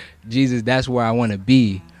are, Jesus, that's where I want to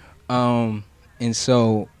be. And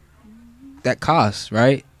so that costs,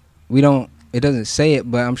 right? It doesn't say it,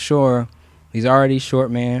 but I'm sure he's already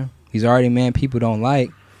short man. He's already man people don't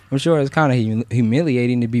like. I'm sure it's kind of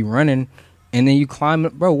humiliating to be running and then you climb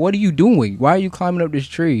up. Bro, what are you doing? Why are you climbing up this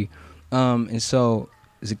tree? And so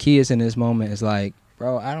Zacchaeus in this moment is like,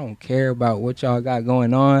 bro, I don't care about what y'all got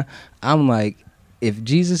going on. I'm like, if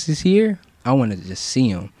Jesus is here, I want to just see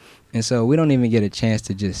him. And so we don't even get a chance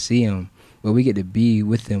to just see him, but we get to be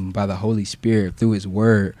with him by the Holy Spirit through his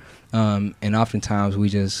word. And oftentimes we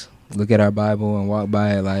just look at our Bible and walk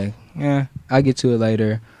by it like, yeah, I'll get to it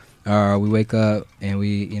later. Or we wake up and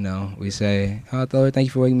we say, oh, Lord, thank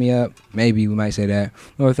you for waking me up. Maybe we might say that.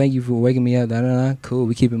 Lord, thank you for waking me up. Da-da-da. Cool.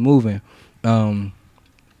 We keep it moving. And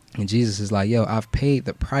Jesus is like, yo, I've paid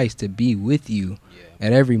the price to be with you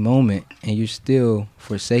at every moment, and you're still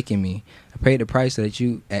forsaking me. I paid the price so that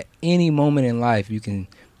you, at any moment in life,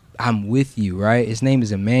 I'm with you, right? His name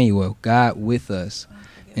is Emmanuel, God with us.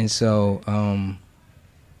 And so,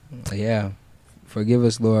 forgive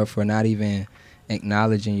us, Lord, for not even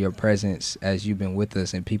acknowledging your presence as you've been with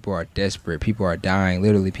us, and people are desperate. People are dying.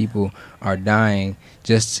 Literally, people are dying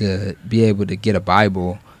just to be able to get a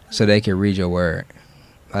Bible so they can read your word.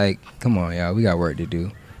 Like, come on, y'all. We got work to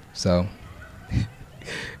do. So,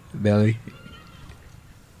 Belly.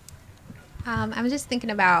 I'm just thinking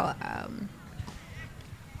about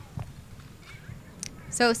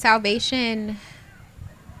so salvation.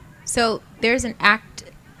 So there's an act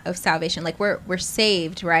of salvation. Like we're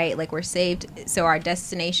saved, right? Like we're saved. So our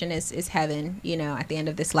destination is heaven, at the end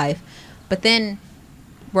of this life. But then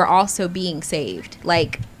we're also being saved.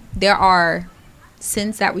 Like there are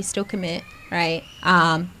sins that we still commit, right?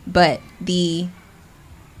 But the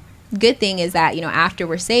good thing is that, after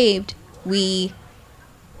we're saved, we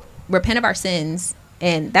repent of our sins.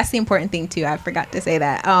 And that's the important thing too. I forgot to say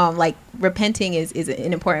that. Like repenting is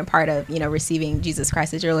an important part of, receiving Jesus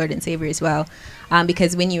Christ as your Lord and Savior as well.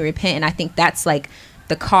 Because when you repent, and I think that's like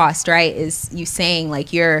the cost, right? Is you saying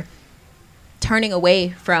like you're turning away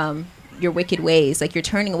from your wicked ways. Like you're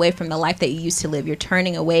turning away from the life that you used to live. You're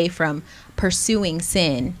turning away from pursuing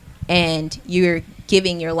sin, and you're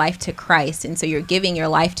giving your life to Christ. And so you're giving your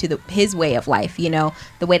life to his way of life, the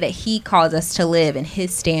way that he calls us to live and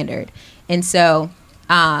his standard. And so,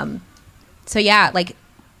 like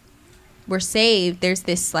we're saved. There's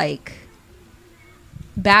this like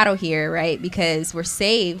battle here, right? Because we're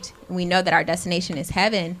saved and we know that our destination is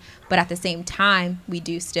heaven, but at the same time, we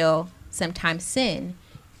do still sometimes sin.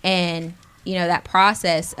 And, that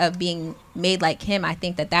process of being made like him, I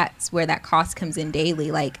think that's where that cost comes in daily,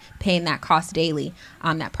 like paying that cost daily.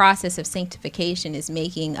 That process of sanctification is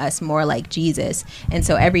making us more like Jesus. And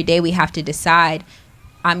so every day we have to decide,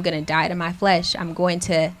 I'm going to die to my flesh. I'm going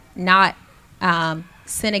to not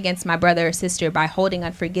sin against my brother or sister by holding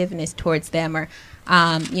unforgiveness towards them, or,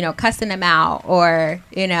 cussing them out, or,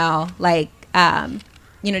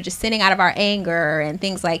 just sinning out of our anger and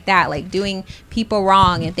things like that, like doing people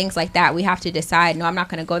wrong and things like that. We have to decide, no, I'm not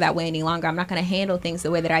going to go that way any longer. I'm not going to handle things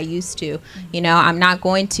the way that I used to. I'm not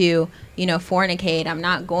going to, fornicate. I'm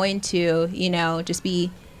not going to, just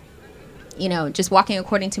be, just walking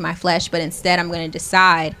according to my flesh, but instead I'm going to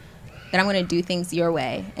decide that I'm going to do things your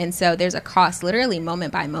way. And so there's a cost, literally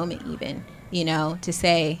moment by moment even, to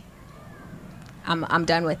say, I'm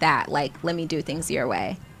done with that. Like, let me do things your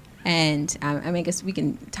way. And I guess we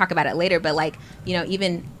can talk about it later, but like,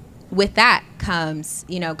 even with that comes,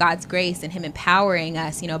 God's grace and him empowering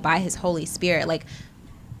us, by his Holy Spirit. Like,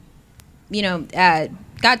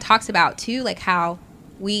 God talks about too, like how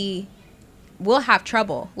we will have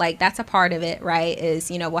trouble. Like that's a part of it, right?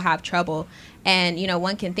 Is, we'll have trouble. And,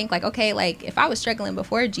 one can think like, okay, like if I was struggling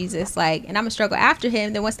before Jesus, like, and I'm gonna struggle after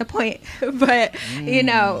him, then what's the point? But,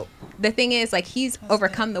 the thing is like, he's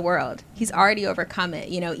overcome the world. He's already overcome it,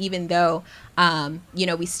 even though,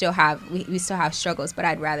 we still have struggles, but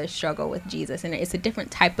I'd rather struggle with Jesus. And it's a different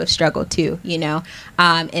type of struggle too,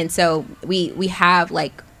 and so we have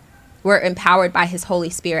like, we're empowered by his Holy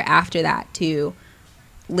Spirit after that to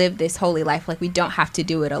live this holy life. Like we don't have to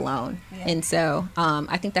do it alone. Yeah. And so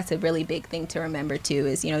I think that's a really big thing to remember too,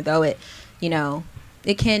 is, though it,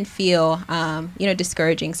 it can feel,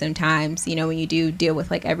 discouraging sometimes, when you do deal with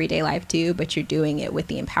like everyday life too, but you're doing it with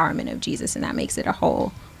the empowerment of Jesus, and that makes it a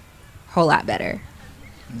whole lot better.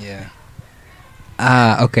 Yeah.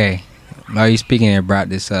 Okay. While you speaking and brought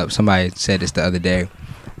this up, somebody said this the other day,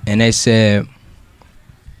 and they said,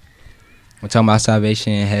 we're talking about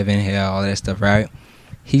salvation, heaven, hell, all that stuff, right?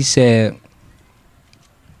 He said,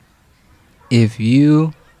 if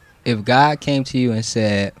God came to you and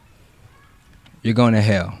said, you're going to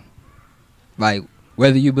hell. Like,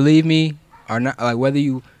 whether you believe me or not, like whether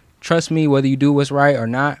you trust me, whether you do what's right or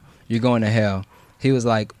not, you're going to hell. He was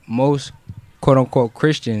like, most quote unquote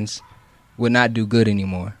Christians would not do good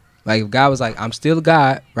anymore. Like, if God was like, I'm still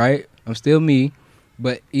God, right? I'm still me,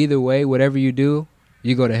 but either way, whatever you do,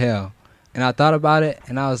 you go to hell. And I thought about it,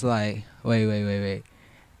 and I was like, wait.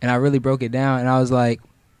 And I really broke it down, and I was like,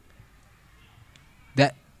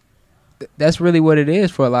 that's really what it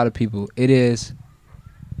is for a lot of people. It is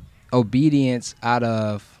obedience out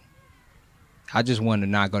of, I just want to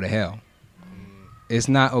not go to hell. It's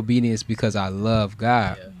not obedience because I love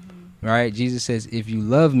God, right? Jesus says, if you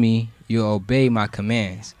love me, you'll obey my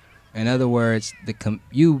commands. In other words,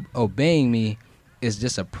 you obeying me is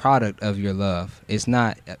just a product of your love. It's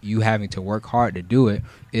not you having to work hard to do it.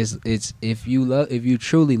 It's if you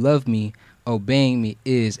truly love me, obeying me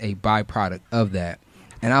is a byproduct of that.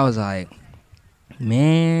 And I was like,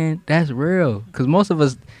 man, that's real. Because most of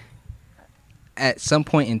us at some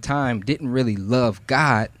point in time didn't really love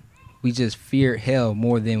God. We just feared hell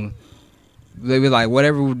more than they were like,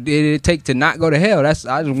 whatever did it take to not go to hell? I just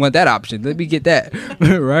want that option. Let me get that.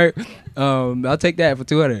 Right? I'll take that for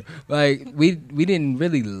 200. Like, we didn't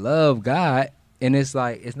really love God, and it's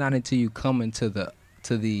like, it's not until you come into the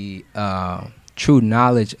true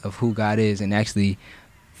knowledge of who God is and actually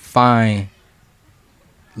find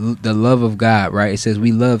the love of God, right? It says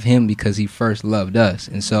we love him because he first loved us.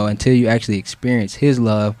 And so until you actually experience his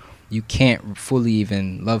love, you can't fully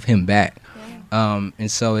even love him back. And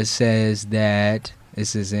so it says that,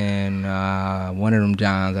 this is in one of them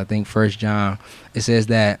Johns, I think 1 John, it says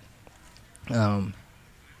that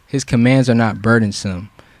his commands are not burdensome.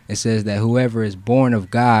 It says that whoever is born of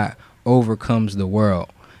God overcomes the world.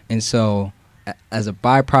 And so as a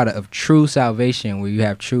byproduct of true salvation, where you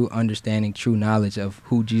have true understanding, true knowledge of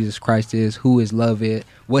who Jesus Christ is, who his love is,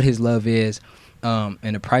 what his love is, and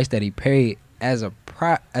the price that he paid, as a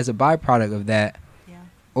byproduct of that,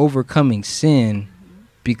 overcoming sin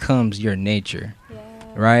becomes your nature,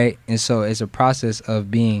 right? And so it's a process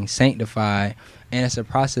of being sanctified, and it's a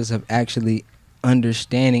process of actually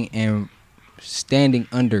understanding and standing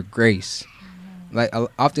under grace. Like,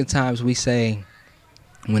 oftentimes we say,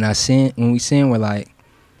 when we sin, we're like,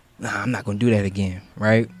 nah, I'm not going to do that again,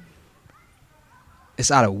 right?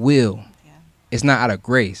 It's out of will. It's not out of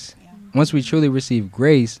grace. Once we truly receive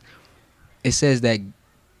grace, it says that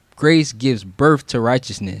grace gives birth to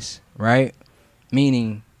righteousness, right?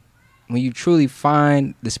 Meaning, when you truly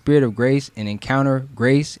find the spirit of grace and encounter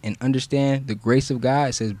grace and understand the grace of God,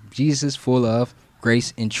 it says Jesus is full of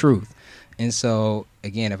grace and truth. And so,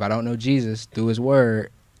 again, if I don't know Jesus through his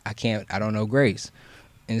word, I don't know grace.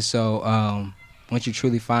 And so once you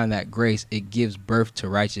truly find that grace, it gives birth to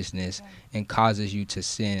righteousness and causes you to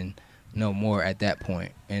sin no more at that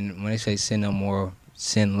point. And when they say sin no more,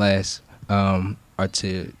 sin less, or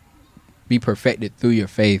to be perfected through your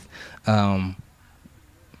faith.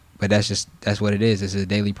 But that's what it is. It's a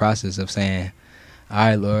daily process of saying, all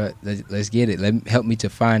right, Lord, let's get it. Help me to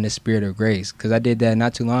find the spirit of grace. Because I did that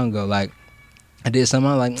not too long ago. Like, I did something,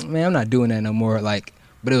 I was like, man, I'm not doing that no more. Like,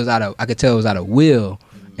 but I could tell it was out of will.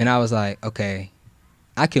 And I was like, okay,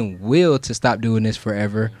 I can will to stop doing this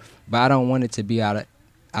forever, but I don't want it to be out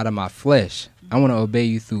of my flesh. I want to obey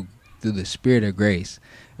you through the spirit of grace,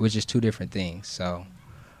 which is two different things. So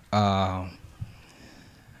I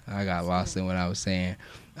got lost in what I was saying.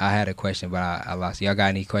 I had a question, but I lost. Y'all got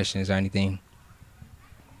any questions or anything?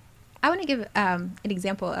 I want to give an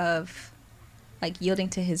example of like yielding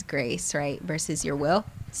to his grace, right, versus your will.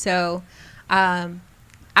 So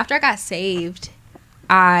after I got saved,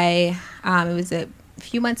 it was a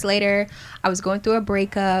few months later, I was going through a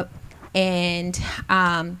breakup, and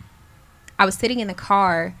I was sitting in the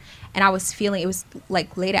car, and I was feeling, it was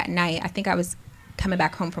like late at night. I think I was coming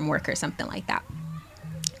back home from work or something like that.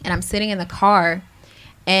 And I'm sitting in the car,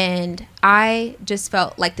 and I just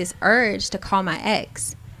felt like this urge to call my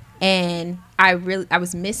ex. And I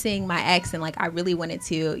was missing my ex, and like I really wanted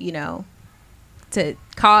to, to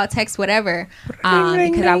call, text, whatever,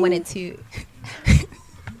 because I wanted to,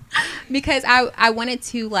 because I wanted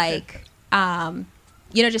to like,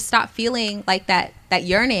 just stop feeling like that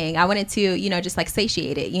yearning. I wanted to, just like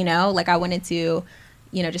satiate it, like I wanted to,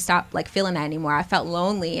 just stop like feeling that anymore. I felt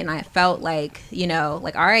lonely, and I felt like,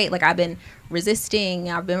 like, all right, like I've been resisting.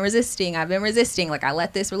 Like I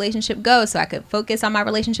let this relationship go so I could focus on my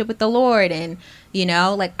relationship with the Lord. And,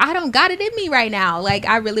 like I don't got it in me right now. Like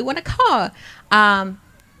I really want to call.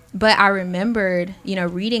 But I remembered,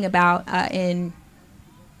 reading about in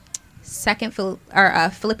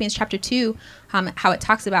Philippians chapter 2, how it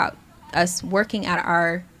talks about us working at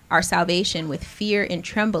our salvation with fear and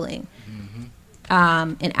trembling. Mm-hmm.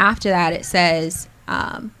 And after that, it says,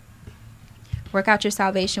 work out your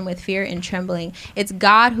salvation with fear and trembling. It's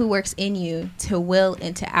God who works in you to will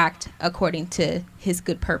and to act according to his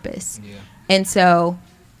good purpose. Yeah. And so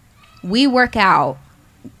we work out.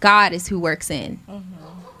 God is who works in.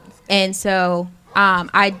 And so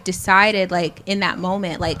I decided, like, in that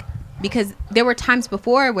moment, like, because there were times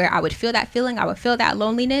before where I would feel that feeling, I would feel that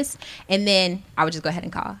loneliness, and then I would just go ahead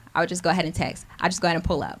and call. I would just go ahead and text. I just go ahead and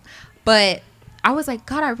pull up. But I was like,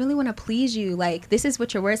 God, I really want to please you. Like, this is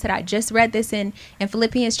what your word said. I just read this in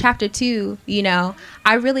Philippians chapter 2, you know.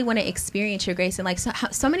 I really want to experience your grace. And, like,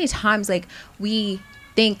 so many times, like, we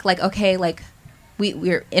think, like, okay, like,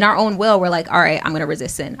 we're in our own will. We're like, all right, I'm going to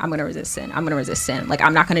resist sin. I'm going to resist sin. I'm going to resist sin. Like,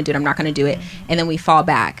 I'm not going to do it. I'm not going to do it. And then we fall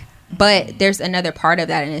back. But there's another part of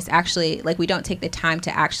that, and it's actually, like, we don't take the time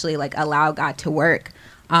to actually, like, allow God to work.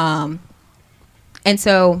 And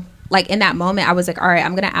so, like, in that moment, I was like, all right,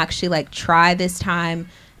 I'm going to actually, like, try this time,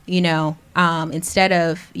 you know, instead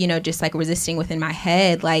of, you know, just, like, resisting within my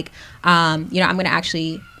head, like, you know, I'm going to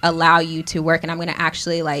actually allow you to work, and I'm going to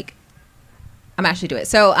actually, like, do it.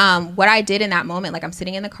 So what I did in that moment, like, I'm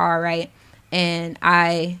sitting in the car, right, and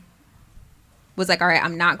I was like, all right,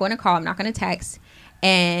 I'm not going to call, I'm not going to text.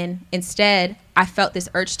 And instead, I felt this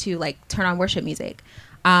urge to, like, turn on worship music.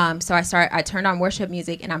 So I turned on worship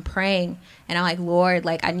music, and I'm praying, and I'm like, Lord,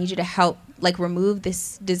 like, I need you to help, like, remove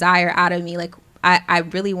this desire out of me. Like, I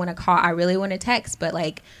really want to call, I really want to text, but,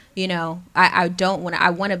 like, you know, I don't want to, I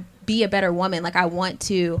want to be a better woman. Like, I want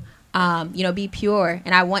to, you know, be pure,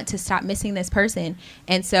 and I want to stop missing this person.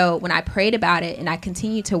 And so when I prayed about it and I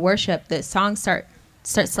continued to worship, the song starts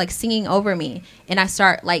like singing over me, and I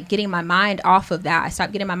start, like, getting my mind off of that. I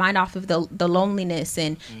stopped getting my mind off of the loneliness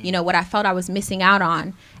and, you know, what I felt I was missing out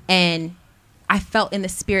on. And I felt in the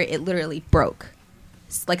spirit, it literally broke.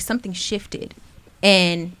 It's like something shifted,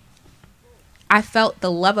 and I felt the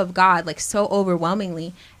love of God, like, so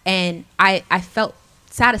overwhelmingly. And I felt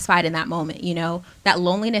satisfied in that moment. You know, that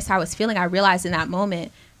loneliness I was feeling, I realized in that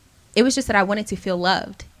moment, it was just that I wanted to feel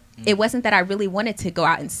loved. It wasn't that I really wanted to go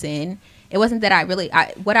out and sin. It wasn't that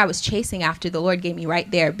what I was chasing after, the Lord gave me right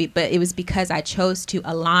there, but it was because I chose to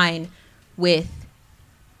align with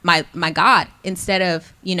my God instead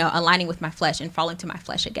of, you know, aligning with my flesh and falling to my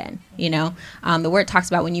flesh again. You know, the word talks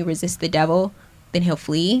about when you resist the devil, then he'll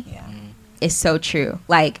flee. Yeah. It's so true.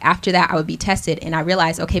 Like, after that, I would be tested, and I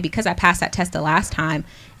realized, okay, because I passed that test the last time,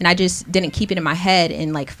 and I just didn't keep it in my head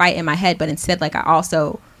and, like, fight in my head, but instead, like, I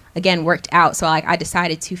also, again, worked out. So, like, I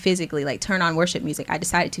decided to physically, like, turn on worship music. I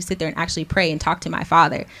decided to sit there and actually pray and talk to my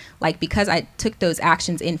Father. Like, because I took those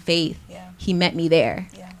actions in faith, he met me there.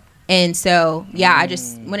 Yeah. And so, yeah, I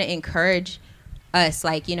just want to encourage us,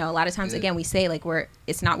 like, you know, a lot of times, again, we say, like,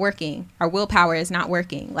 it's not working. Our willpower is not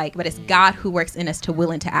working. Like, but it's God who works in us to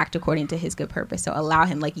will and to act according to his good purpose. So allow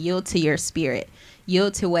him, like, yield to your spirit,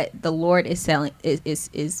 yield to what the Lord is telling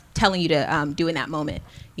you to do in that moment,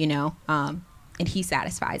 you know, and he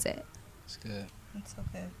satisfies it. That's good. That's so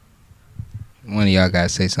good. One of y'all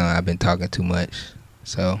guys say something. I've been talking too much,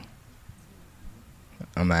 so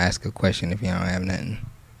I'm gonna ask a question if y'all don't have nothing,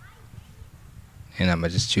 and I'm gonna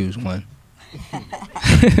just choose one. So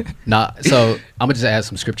I'm gonna just add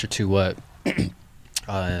some scripture to what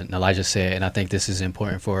Elijah said, and I think this is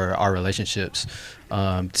important for our relationships,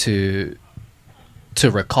 to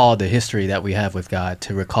recall the history that we have with God,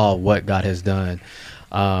 to recall what God has done.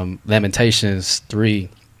 Lamentations 3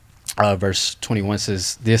 verse 21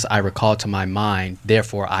 says, "This I recall to my mind,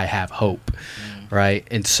 therefore I have hope." Right?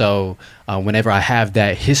 And so whenever I have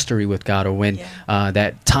that history with God, or when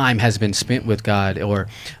that time has been spent with God, or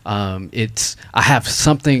I have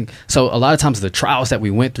something. So a lot of times the trials that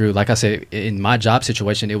we went through, like I said, in my job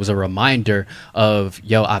situation, it was a reminder of,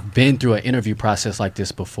 I've been through an interview process like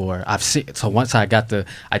this before. So once I got the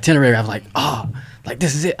itinerary, I was like, like,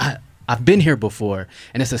 this is it. I've been here before.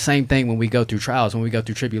 And it's the same thing when we go through trials, when we go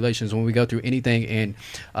through tribulations, when we go through anything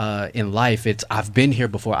in life. It's, I've been here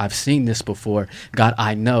before. I've seen this before. God,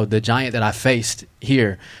 I know the giant that I faced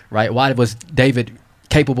here, right? Why was David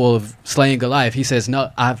capable of slaying Goliath? He says,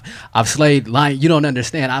 no, I've slayed lions. You don't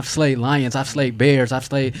understand. I've slayed lions. I've slayed bears. I've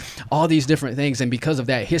slayed all these different things. And because of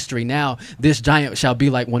that history, now this giant shall be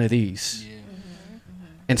like one of these.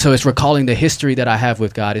 And so it's recalling the history that I have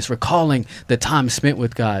with God. It's recalling the time spent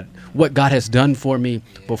with God, what God has done for me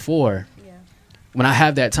before. Yeah. When I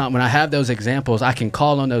have that time, when I have those examples, I can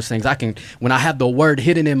call on those things. When I have the word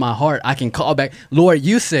hidden in my heart, I can call back, Lord,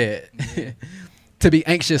 you said to be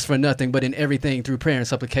anxious for nothing, but in everything through prayer and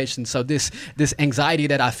supplication. So this anxiety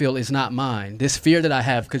that I feel is not mine. This fear that I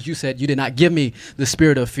have, because you said you did not give me the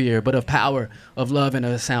spirit of fear, but of power, of love, and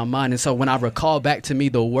a sound mind. And so when I recall back to me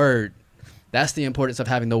the word That's the importance of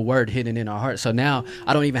having the word hidden in our heart. So now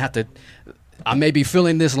I don't even have to, I may be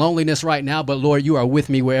feeling this loneliness right now, but Lord, you are with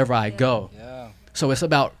me wherever I go. Yeah. So it's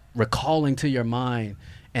about recalling to your mind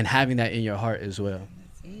and having that in your heart as well.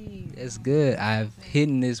 That's good. I've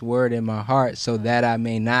hidden this word in my heart so that I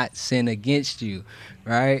may not sin against you,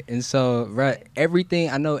 right? And so, right, everything,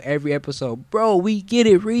 I know every episode, bro, we get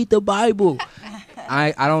it, read the Bible.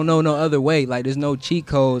 I don't know no other way. Like, there's no cheat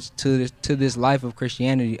codes to this life of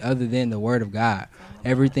Christianity other than the word of God.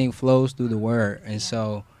 Everything flows through the word. And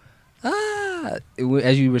so,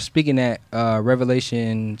 as you were speaking at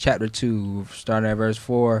Revelation chapter 2, starting at verse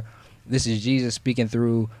 4, this is Jesus speaking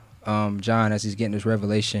through John as he's getting this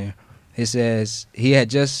revelation. It says he had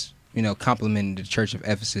just, complimented the church of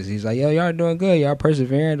Ephesus. He's like, yo, y'all doing good. Y'all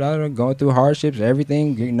persevering, y'all going through hardships,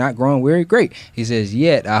 everything. You're not growing weary. Great. He says,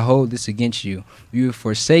 yet I hold this against you. You have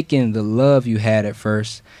forsaken the love you had at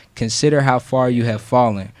first. Consider how far you have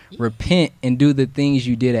fallen. Repent and do the things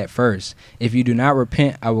you did at first. If you do not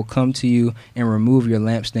repent, I will come to you and remove your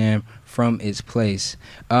lampstand from its place.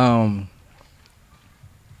 So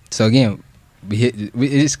again,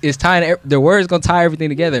 it's tying, the word is going to tie everything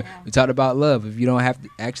together. We talked about love. If you don't have to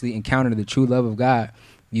actually encounter the true love of God,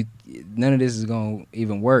 none of this is going to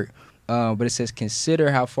even work. But it says,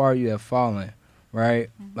 consider how far you have fallen,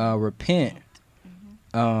 right? Repent.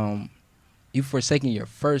 You've forsaken your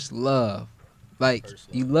first love. Like,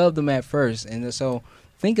 you loved them at first. And so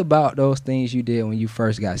think about those things you did when you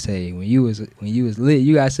first got saved. When you was lit,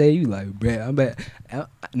 you got saved, you like, bruh, I'm back.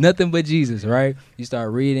 Nothing but Jesus, right? You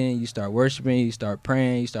start reading, you start worshiping, you start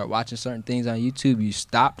praying, you start watching certain things on YouTube. You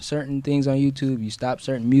stop certain things on YouTube. You stop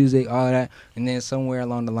certain music, all of that. And then somewhere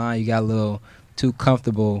along the line, you got a little too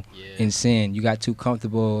comfortable in sin. You got too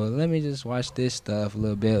comfortable. Let me just watch this stuff a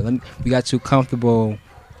little bit. You got too comfortable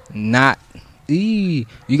not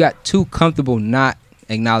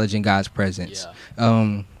acknowledging God's presence.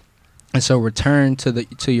 And so return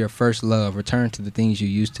to your first love. Return to the things you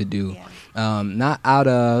used to do. Not out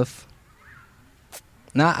of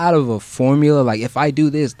a formula like, if I do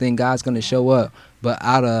this, then God's going to show up, but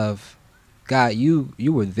out of, God, you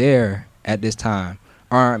were there at this time,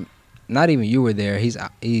 or not even you were there. He's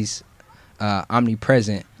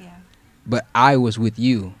omnipresent, but I was with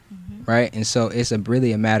you, right? And so it's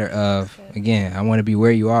really a matter of, again, I want to be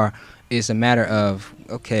where you are. It's a matter of,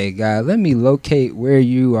 okay, God, let me locate where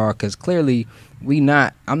you are, because clearly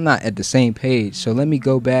I'm not at the same page. So let me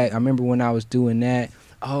go back. I remember when I was doing that.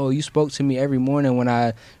 Oh, you spoke to me every morning when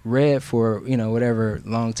I read for, whatever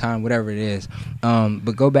long time, whatever it is.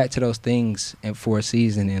 But go back to those things and for a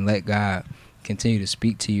season and let God continue to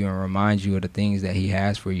speak to you and remind you of the things that he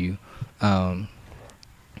has for you. Well,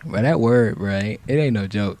 that word, right? It ain't no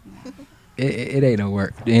joke. It ain't no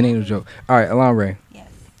work. It ain't no joke. All right, Alon Ray. Yes.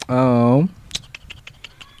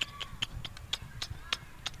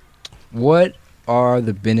 What are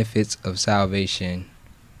the benefits of salvation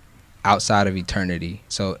outside of eternity?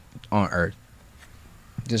 So on earth,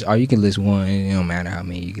 you can list one. It don't matter how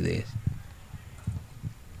many you can list.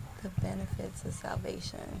 The benefits of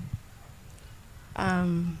salvation.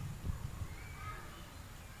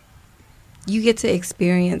 You get to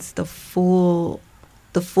experience the fullness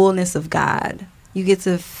of God. You get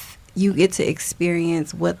to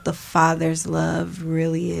experience what the Father's love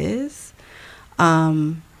really is.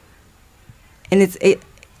 And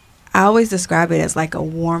I always describe it as like a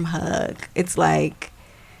warm hug. It's like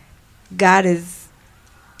God is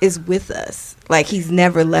with us. Like, he's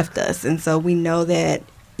never left us. And so we know that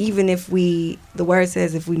even if the word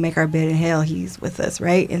says if we make our bed in hell, he's with us,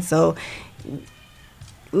 right? And so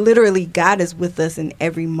literally God is with us in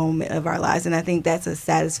every moment of our lives. And I think that's a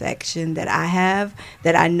satisfaction that I have,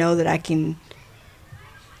 that I know that I can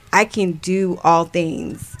do all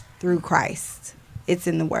things through Christ. It's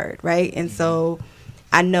in the word, right? And so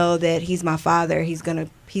I know that he's my Father. He's gonna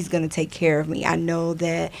take care of me. I know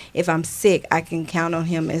that if I'm sick, I can count on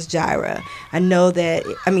him as Jireh. I know that,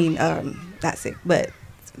 not sick, but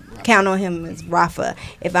count on him as Rapha.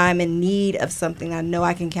 If I'm in need of something, I know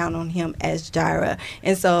I can count on him as Jireh.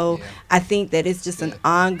 And so I think that it's just an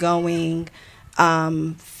ongoing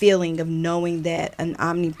feeling of knowing that an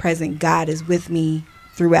omnipresent God is with me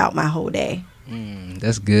throughout my whole day.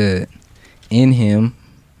 That's good. In him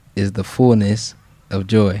is the fullness of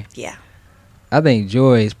joy. Yeah. I think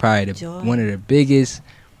joy is probably one of the biggest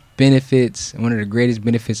benefits, one of the greatest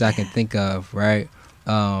benefits I can think of, right?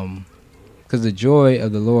 Because the joy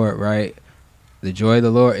of the Lord, right? The joy of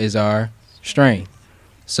the Lord is our strength.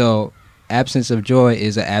 So absence of joy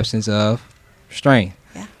is an absence of strength.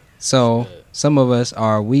 Yeah. So some of us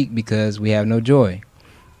are weak because we have no joy.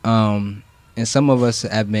 And some of us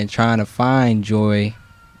have been trying to find joy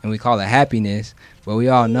and we call it happiness, but we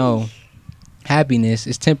all know happiness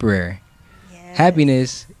is temporary. Yes.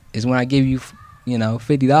 Happiness is when I give you,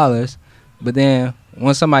 $50, but then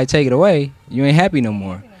once somebody take it away, you ain't happy no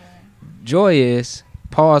more. Joy is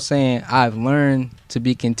Paul saying, I've learned to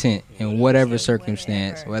be content in whatever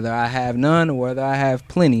circumstance, whether I have none or whether I have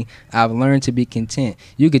plenty. I've learned to be content.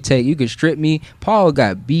 You could strip me. Paul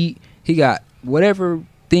got beat. He got whatever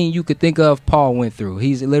thing you could think of. Paul went through.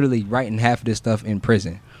 He's literally writing half of this stuff in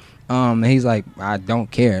prison. And he's like, I don't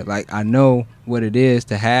care. Like, I know what it is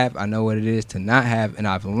to have. I know what it is to not have. And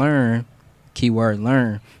I've learned, keyword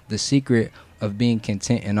learn, the secret of being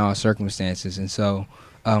content in all circumstances. And so,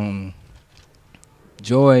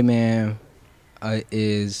 joy, man,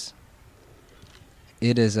 is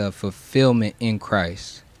a fulfillment in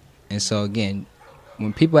Christ. And so, again,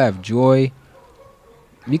 when people have joy,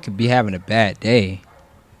 you could be having a bad day,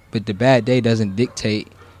 but the bad day doesn't dictate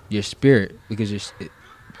your spirit, because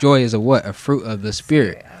joy is a fruit of the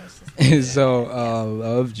spirit. And so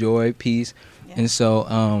love, joy, peace. Yeah. And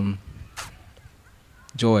so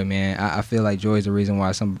joy, man, I feel like joy is the reason why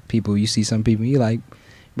you see some people, you like,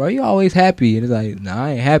 bro, you always happy. And it's like, nah,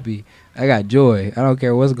 I ain't happy. I got joy. I don't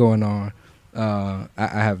care what's going on. I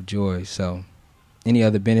have joy. So any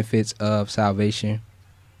other benefits of salvation?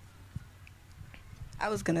 I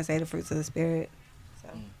was going to say the fruits of the Spirit. So.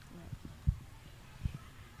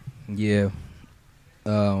 Yeah.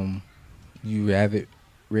 You have it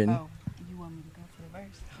written? Oh, you want me to go to the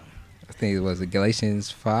verse? I think it was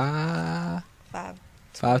Galatians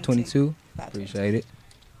 5:22. Appreciate it.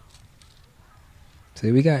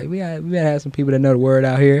 See, we gotta have some people that know the word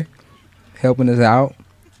out here helping us out.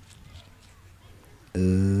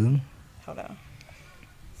 Hold on.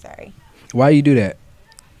 Sorry. Why you do that?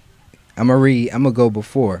 I'm gonna go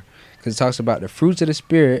before, because it talks about the fruits of the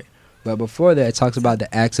Spirit, but before that it talks about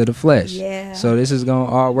the acts of the flesh. Yeah. So this is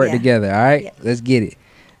gonna all work together. All right, Let's get it.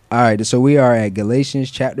 All right, so we are at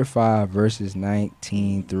Galatians chapter 5, verses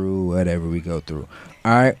 19 through whatever we go through.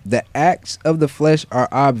 All right, the acts of the flesh are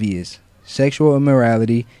obvious: sexual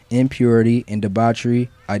immorality, impurity and debauchery,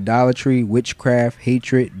 idolatry, witchcraft,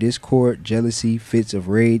 hatred, discord, jealousy, fits of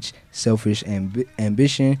rage, selfish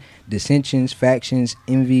ambition, dissensions, factions,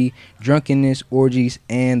 envy, drunkenness, orgies,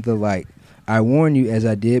 and the like. I warn you, as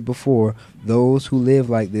I did before, those who live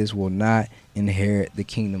like this will not inherit the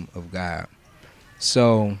kingdom of God.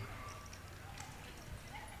 So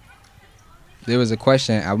there was a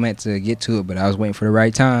question I meant to get to it, but I was waiting for the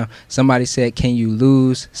right time. Somebody said, can you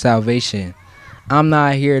lose salvation? I'm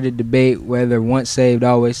not here to debate whether once saved,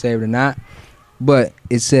 always saved or not, but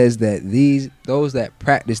it says that those that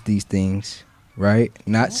practice these things, right?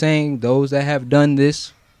 Not saying those that have done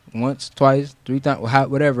this once, twice, 3 times,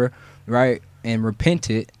 whatever, right? And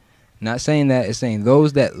repented. Not saying that. It's saying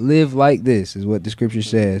those that live like this, is what the scripture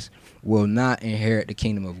says, will not inherit the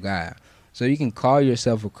kingdom of God. So you can call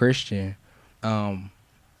yourself a Christian. And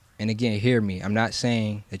again, hear me. I'm not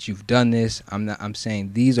saying that you've done this. I'm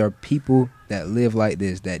saying these are people that live like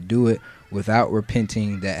this, that do it without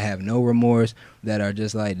repenting, that have no remorse, that are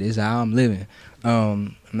just like, this is how I'm living.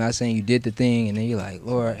 I'm not saying you did the thing and then you're like,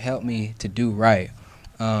 Lord, help me to do right.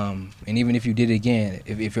 And even if you did it again,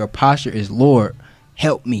 if your posture is, Lord,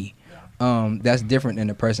 help me, that's different than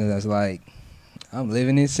the person that's like, I'm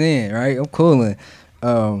living in sin, right? I'm cooling.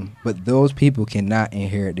 But those people cannot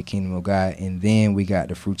inherit the kingdom of God. And then we got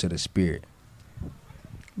the fruits of the Spirit.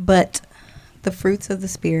 But the fruits of the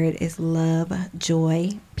Spirit is love,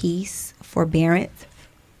 joy, peace, forbearance.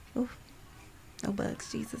 Ooh, no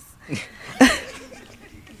bugs, Jesus.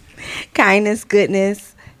 Kindness,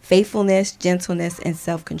 goodness, faithfulness, gentleness, and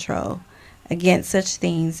self-control. Against such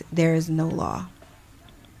things there is no law.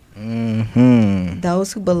 Mm-hmm.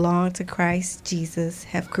 Those who belong to Christ Jesus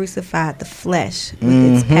have crucified the flesh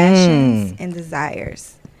with its passions and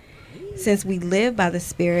desires. Since we live by the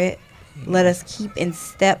Spirit, let us keep in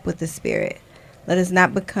step with the Spirit. Let us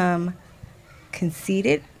not become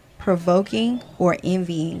conceited, provoking, or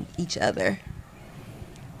envying each other.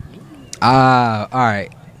 All right.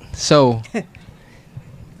 So,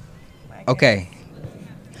 okay.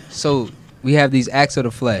 So we have these acts of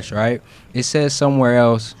the flesh, right? It says somewhere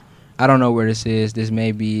else, I don't know where this is. This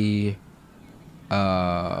may be,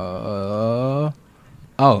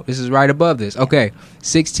 this is right above this. Okay,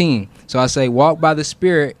 16. So I say, walk by the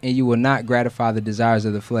Spirit, and you will not gratify the desires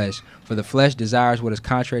of the flesh. For the flesh desires what is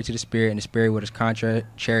contrary to the Spirit, and the Spirit what is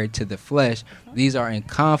contrary to the flesh. These are in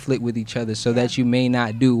conflict with each other, so that you may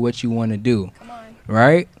not do what you want to do.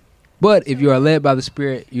 Right? But if you are led by the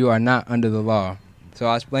Spirit, you are not under the law. So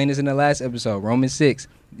I explained this in the last episode, Romans 6.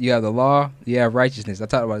 You have the law, you have righteousness. I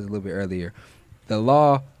talked about this a little bit earlier. The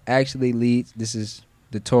law actually leads, this is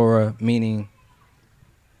the Torah, meaning,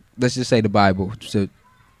 let's just say the Bible to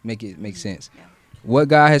make it make sense. Yeah. What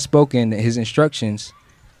God has spoken, his instructions,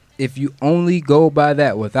 if you only go by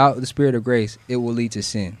that without the Spirit of grace, it will lead to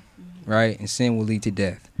sin, right? And sin will lead to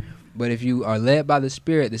death. But if you are led by the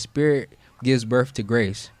Spirit gives birth to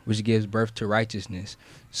grace, which gives birth to righteousness.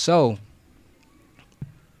 So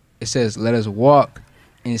it says, let us walk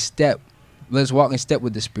in step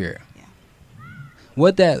with the Spirit. Yeah.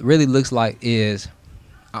 What that really looks like is,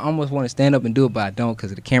 I almost want to stand up and do it, but I don't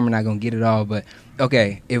because the camera not going to get it all. But,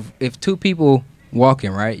 okay, if two people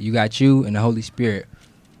walking, right, you got you and the Holy Spirit,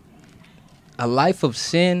 a life of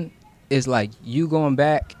sin is like you going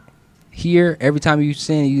back here. Every time you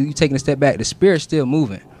sin, you taking a step back, the Spirit's still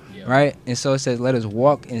moving, right? And so it says, let us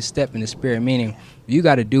walk in step in the Spirit, meaning you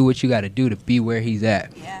got to do what you got to do to be where he's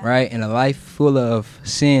at, right? And a life full of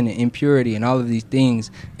sin and impurity and all of these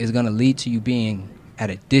things is going to lead to you being at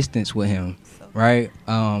a distance with him, right?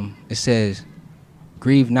 It says,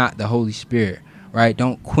 grieve not the Holy Spirit, right?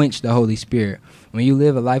 Don't quench the Holy Spirit. When you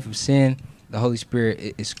live a life of sin, the Holy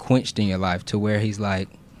Spirit is quenched in your life to where he's like,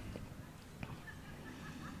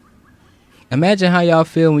 imagine how y'all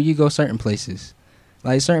feel when you go certain places.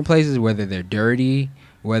 Like certain places, whether they're dirty,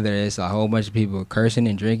 whether it's a whole bunch of people cursing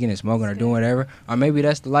and drinking and smoking or doing whatever, or maybe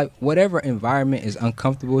that's the life, whatever environment is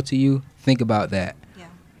uncomfortable to you, think about that. Yeah.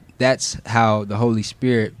 That's how the Holy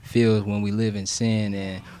Spirit feels when we live in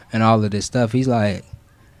sin and all of this stuff. He's like,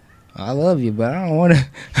 I love you, but I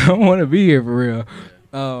don't want to be here for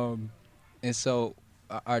real. And so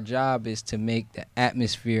our job is to make the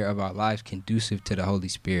atmosphere of our lives conducive to the Holy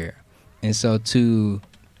Spirit. And so to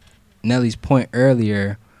Nelly's point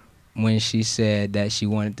earlier, when she said that she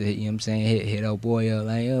wanted to, you know what I'm saying, hit old boy up,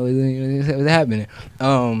 like, oh, what's happening?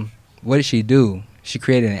 What did she do? She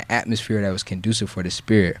created an atmosphere that was conducive for the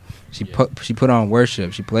Spirit. She put on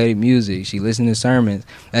worship. She played music. She listened to sermons.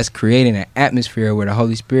 That's creating an atmosphere where the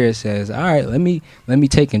Holy Spirit says, all right, let me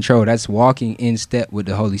take control. That's walking in step with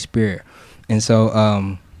the Holy Spirit. And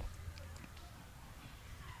so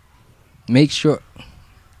make sure,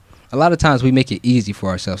 a lot of times we make it easy for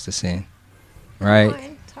ourselves to sin, right?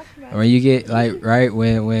 When you get like, right,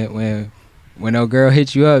 when a girl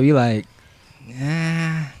hits you up, you like,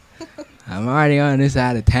 I'm already on this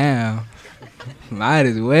side of town, might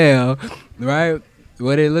as well, right?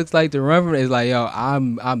 What it looks like to run from it is like, yo,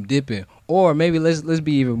 I'm dipping. Or maybe let's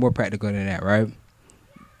be even more practical than that, right?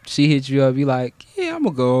 She hits you up, you like, yeah, I'm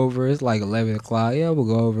gonna go over. It's like 11 o'clock. Yeah, I'm gonna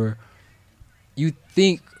go over. You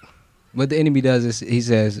think what the enemy does is he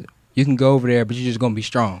says, you can go over there, but you're just gonna be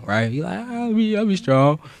strong, right? You're like, I'll be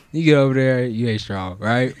strong. You get over there, you ain't strong,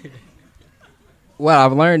 right? What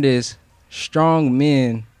I've learned is strong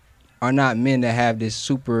men are not men that have this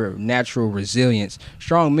supernatural resilience.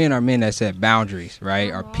 Strong men are men that set boundaries,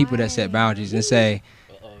 right? Or people that set boundaries and say,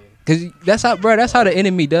 because that's how the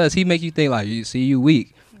enemy does. He make you think like, you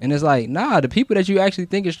weak. And it's like, nah, the people that you actually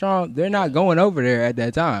think is strong, they're not going over there at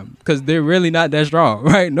that time because they're really not that strong,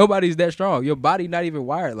 right? Nobody's that strong. Your body not even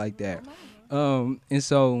wired like that. And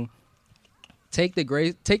so take the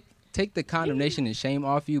grace, take the condemnation and shame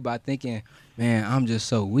off you by thinking, man, I'm just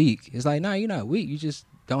so weak. It's like, nah, you're not weak. You just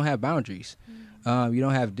don't have boundaries. You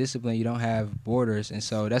don't have discipline. You don't have borders. And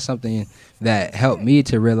so that's something that helped me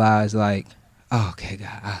to realize, like, oh, okay,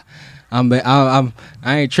 God, I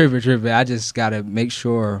ain't tripping. I just gotta make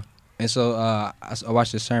sure. And so I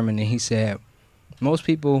watched the sermon, and he said, most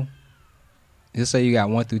people, let's say you got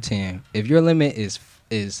 1 through 10. If your limit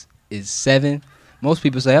is 7, most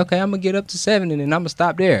people say, okay, I'm gonna get up to 7, and then I'm gonna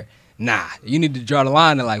stop there. Nah, you need to draw the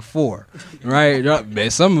line at like 4,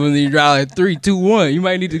 right? Some of them you draw like 3, 2, 1. You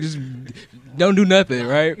might need to just don't do nothing,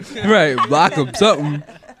 right? Right, block them something.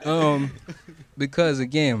 Because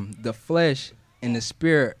again, the flesh and the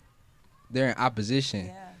spirit, they're in opposition.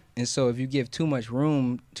 Yeah. And so if you give too much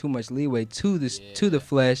room, too much leeway to the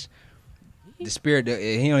flesh, the spirit,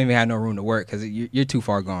 he don't even have no room to work because you're too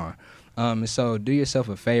far gone. And so do yourself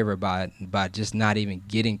a favor by just not even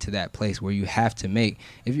getting to that place where you have to make.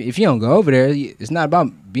 If you don't go over there, it's not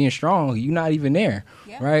about being strong. You're not even there,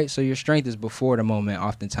 right? So your strength is before the moment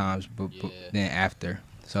oftentimes, but then after.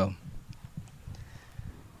 So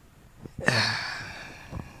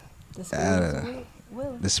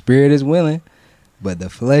the spirit is willing, but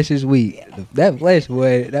the flesh is weak. Yeah. That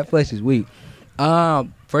flesh is weak.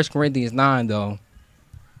 1 Corinthians 9 though,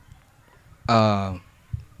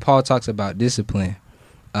 Paul talks about discipline,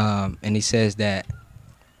 and he says that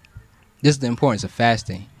this is the importance of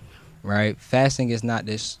fasting, right? Fasting is not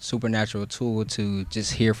this supernatural tool to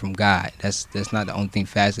just hear from God. That's not the only thing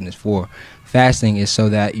fasting is for. Fasting is so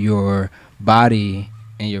that your body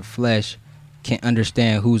and your flesh can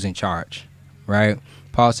understand who's in charge, right?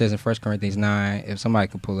 Paul says in 1 Corinthians 9, if somebody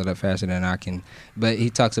can pull it up faster than I can, but he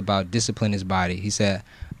talks about discipline his body. He said,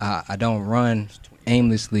 I don't run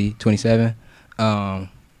aimlessly, 27. Can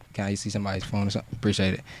I see somebody's phone or something?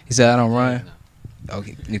 Appreciate it. He said, I don't run.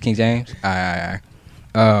 Okay, New King James? All right.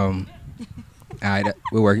 All right,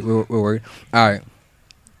 we're working. We're working. All right.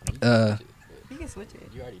 You can switch it.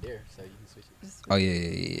 You're already there, so you can switch it. Oh,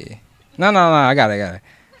 yeah. No, I got it.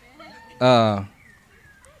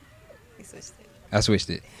 You switched it. I switched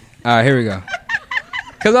it. All right, here we go.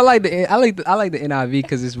 Cause I like the NIV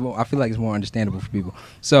because it's more, I feel like it's more understandable for people.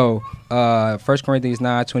 So, 1 Corinthians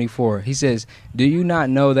 9:24, he says, "Do you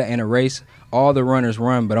not know that in a race all the runners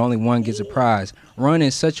run, but only one gets a prize? Run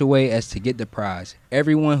in such a way as to get the prize.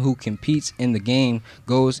 Everyone who competes in the game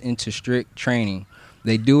goes into strict training.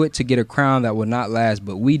 They do it to get a crown that will not last,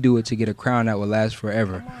 but we do it to get a crown that will last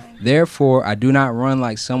forever. Therefore, I do not run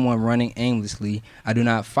like someone running aimlessly. I do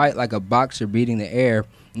not fight like a boxer beating the air.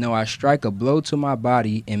 No, I strike a blow to my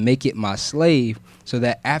body and make it my slave, so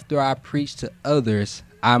that after I preach to others,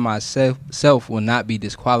 I myself will not be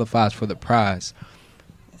disqualified for the prize."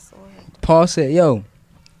 Yes, Lord. Paul said,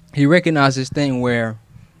 he recognized this thing where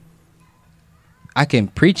I can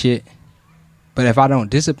preach it, but if I don't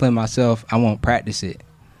discipline myself, I won't practice it.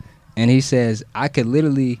 And he says, I could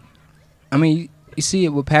literally, you see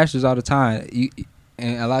it with pastors all the time.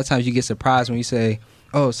 And a lot of times you get surprised when you say,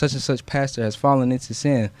 oh, such and such pastor has fallen into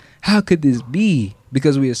sin. How could this be?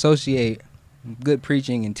 Because we associate good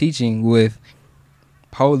preaching and teaching with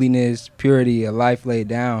holiness, purity, a life laid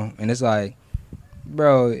down. And it's like,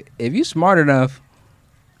 bro, if you smart enough,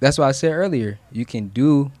 that's why I said earlier, you can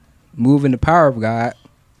move in the power of God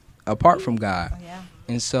apart from God. Oh, yeah.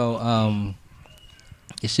 And so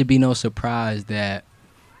it should be no surprise that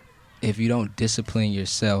if you don't discipline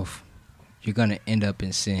yourself, you're going to end up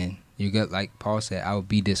in sin. You get, like Paul said, I would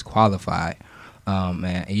be disqualified.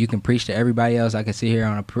 And you can preach to everybody else. I can sit here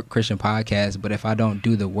on a Christian podcast, but if I don't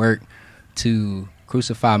do the work to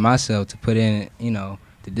crucify myself, to put in,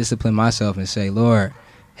 to discipline myself and say, Lord,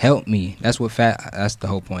 help me. That's what that's the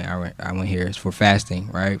whole point I went here is for fasting,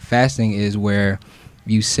 right? Fasting is where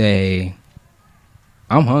you say,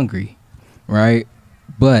 I'm hungry, right?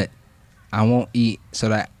 But I won't eat, so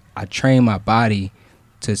that I train my body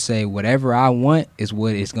to say whatever I want is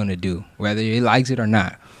what it's going to do, whether it likes it or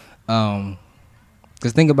not.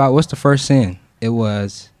 Because think about what's the first sin? It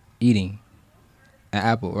was eating an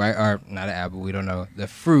apple, right? Or not an apple, we don't know. The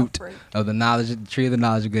fruit of the tree of the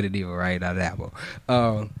knowledge of good and evil, right? Not an apple.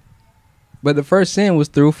 But the first sin was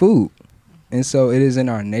through food. And so it is in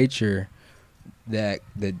our nature that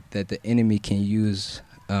the enemy can use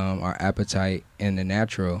our appetite in the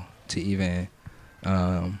natural to even...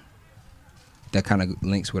 that kind of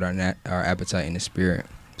links with our appetite in the spirit.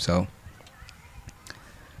 So,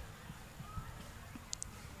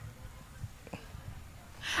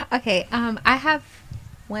 okay. I have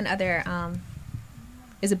one other.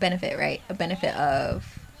 Is a benefit, right? A benefit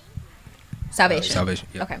of salvation. Salvation.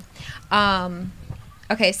 Yeah. Okay.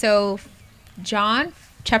 Okay. So, John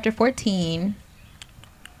chapter 14.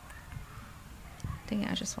 Dang it,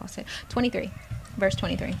 I just lost it. 23, verse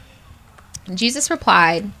 23. Jesus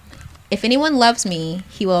replied, "If anyone loves me,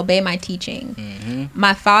 he will obey my teaching. Mm-hmm.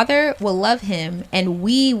 My Father will love him, and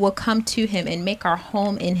we will come to him and make our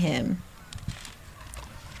home in him.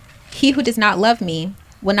 He who does not love me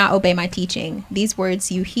will not obey my teaching. These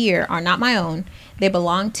words you hear are not my own. They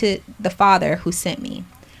belong to the Father who sent me.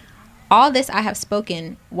 All this I have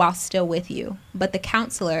spoken while still with you. But the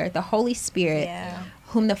Counselor, the Holy Spirit,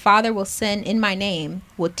 whom the Father will send in my name,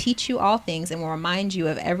 will teach you all things and will remind you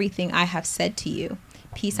of everything I have said to you.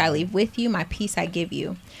 Peace I leave with you, my peace I give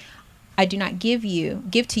you. I do not give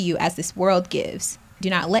to you as this world gives. Do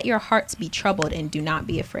not let your hearts be troubled and do not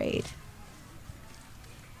be afraid."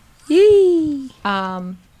 Yee.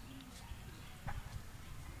 One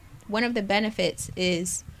of the benefits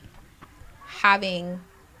is having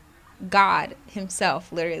God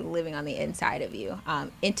himself literally living on the inside of you,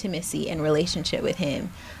 intimacy and relationship with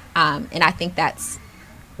him. And I think that's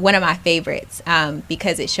one of my favorites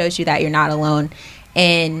because it shows you that you're not alone.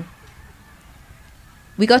 And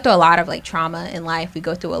we go through a lot of trauma in life. We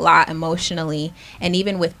go through a lot emotionally and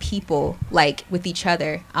even with people, with each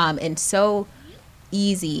other. And so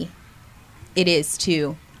easy it is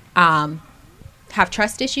to have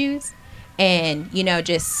trust issues and,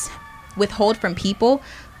 just withhold from people.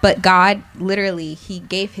 But God, literally, he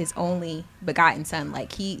gave his only begotten son.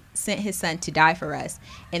 He sent his son to die for us.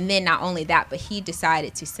 And then not only that, but he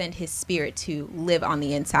decided to send his spirit to live on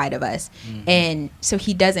the inside of us. Mm-hmm. And so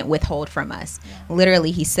he doesn't withhold from us. Yeah. Literally,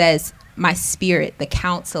 he says, my spirit, the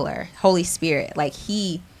Counselor, Holy Spirit,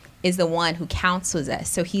 he is the one who counsels us.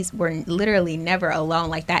 So we're literally never alone.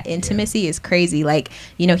 Like, that intimacy is crazy. Like,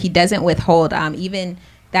 you know, he doesn't withhold. Even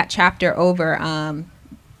that chapter over,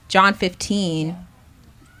 John 15,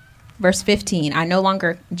 verse 15,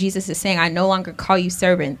 Jesus is saying, I no longer call you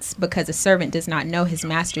servants, because a servant does not know his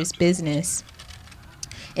master's business.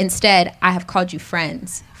 Instead, I have called you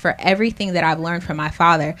friends. For everything that I've learned from my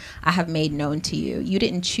Father, I have made known to you. You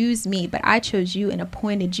didn't choose me, but I chose you and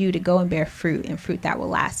appointed you to go and bear fruit, and fruit that will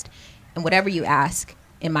last. And whatever you ask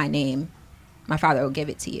in my name, my Father will give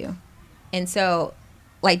it to you. And so,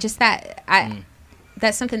 like, just that,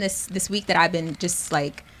 that's something this week that I've been just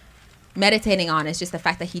like meditating on, is just the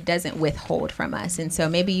fact that he doesn't withhold from us. And so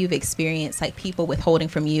maybe you've experienced like people withholding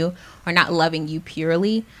from you or not loving you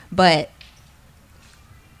purely, but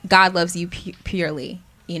God loves you purely.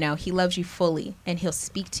 You know, he loves you fully, and he'll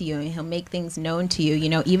speak to you, and he'll make things known to you, you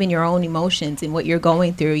know, even your own emotions and what you're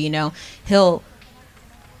going through. You know, he'll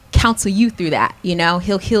counsel you through that. You know,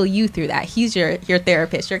 he'll heal you through that. He's your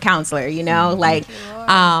therapist, your counselor, you know, like,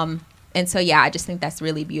 and so, yeah, I just think that's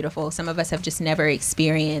really beautiful. Some of us have just never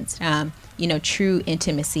experienced, you know, true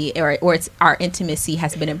intimacy, or our intimacy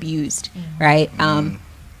has been abused, right?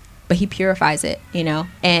 But he purifies it, you know,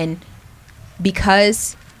 and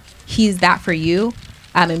because he's that for you,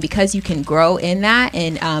 and because you can grow in that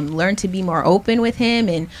and learn to be more open with him,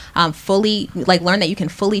 and fully, like, learn that you can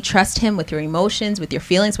fully trust him with your emotions, with your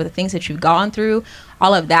feelings, with the things that you've gone through,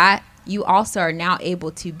 all of that, you also are now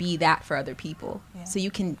able to be that for other people. Yeah. So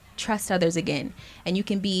you can trust others again, and you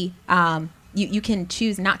can be, you can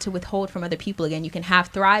choose not to withhold from other people again. You can have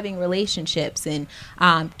thriving relationships and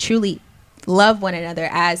truly love one another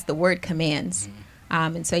as the word commands.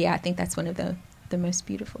 And so, yeah, I think that's one of the most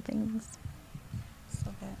beautiful things.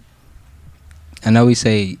 I know we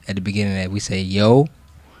say at the beginning that we say, yo,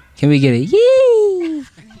 can we get a yee?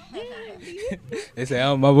 They say,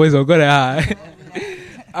 oh, my voice don't go that high.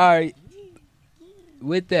 All right.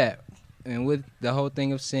 With that, and with the whole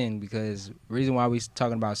thing of sin, because the reason why we're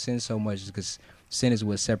talking about sin so much is because sin is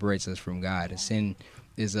what separates us from God. And sin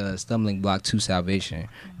is a stumbling block to salvation.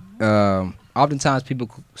 Oftentimes people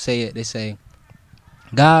say it, they say,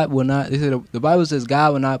 God will not, the Bible says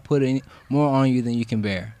God will not put any more on you than you can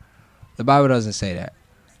bear. The Bible doesn't say that.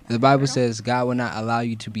 The Bible says God will not allow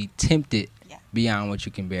you to be tempted beyond what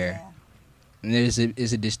you can bear. And there's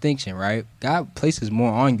a distinction, right? God places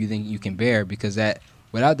more on you than you can bear, because that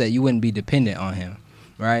without that you wouldn't be dependent on him,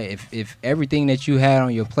 right? If everything that you had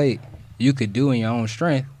on your plate you could do in your own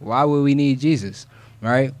strength, why would we need Jesus,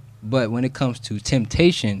 right? But when it comes to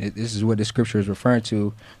temptation, this is what the scripture is referring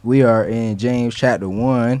to. We are in James chapter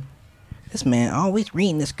 1. This man always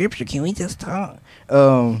reading the scripture. Can we just talk?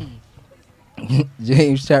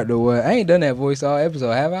 James chapter 1. I ain't done that voice all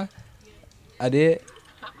episode, have I? I did?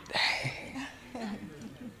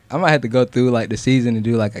 I might have to go through like the season and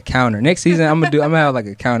do like a counter. Next season I'm gonna have like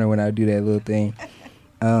a counter when I do that little thing.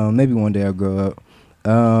 Maybe one day I'll grow up.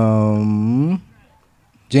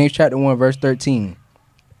 James chapter 1 verse 13.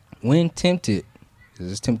 When tempted,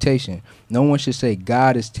 this is temptation, no one should say,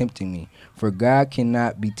 God is tempting me, for God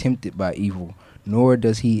cannot be tempted by evil, nor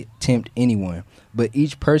does he tempt anyone. But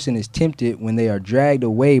each person is tempted when they are dragged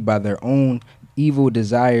away by their own evil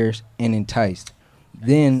desires and enticed.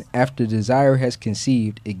 Then, after desire has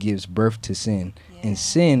conceived, it gives birth to sin. Yeah. And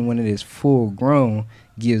sin, when it is full grown,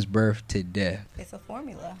 gives birth to death. It's a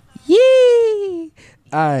formula. Yee!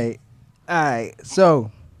 All right.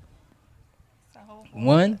 So,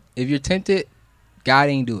 one, if you're tempted, God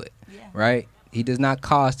ain't do it, right? He does not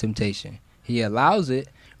cause temptation. He allows it,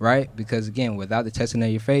 right? Because, again, without the testing of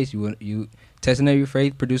your faith, you testing of your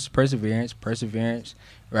faith produces perseverance. Perseverance,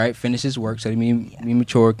 right, finishes work, so you be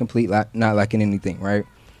mature, complete, not lacking anything, right?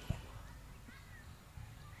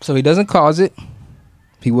 So he doesn't cause it.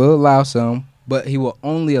 He will allow some, but he will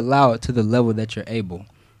only allow it to the level that you're able.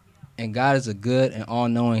 And God is a good and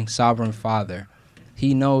all-knowing sovereign Father.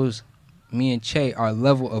 He knows me and Che, our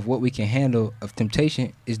level of what we can handle of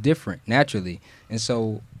temptation is different naturally. And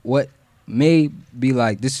so what may be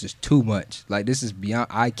like, this is too much, like this is beyond,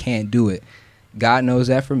 I can't do it. God knows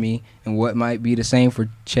that for me, and what might be the same for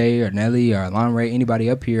Che or Nelly or Alon Ray, anybody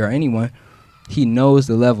up here or anyone, he knows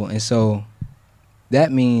the level. And so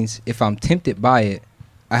that means if I'm tempted by it,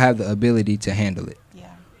 I have the ability to handle it,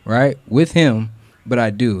 right, with him, but I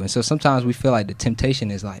do. And so sometimes we feel like the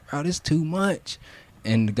temptation is like, bro, this is too much.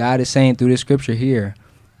 And God is saying through this scripture here,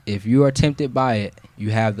 if you are tempted by it, you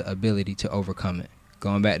have the ability to overcome it.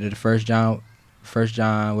 Going back to the First John,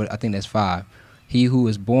 I think that's 5. He who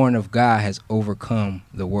is born of God has overcome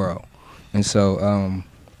the world. And so,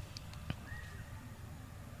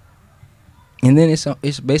 and then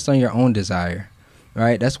it's based on your own desire.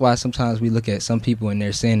 right? That's why sometimes we look at some people in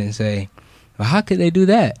their sin and say, well, how could they do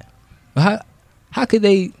that? Well, how could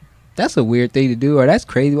they? That's a weird thing to do, or that's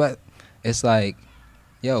crazy. What? It's like,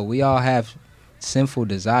 yo, we all have sinful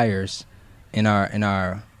desires in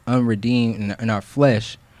our unredeemed in our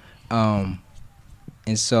flesh, and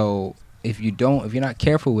so if you're not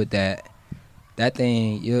careful with that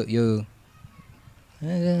thing, you'll you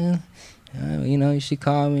should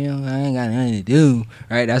call me. I ain't got nothing to do.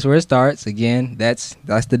 Right? That's where it starts. Again, that's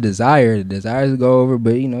the desire. The desire is to go over,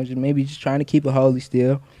 but just trying to keep it holy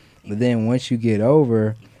still. But then once you get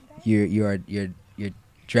over, you're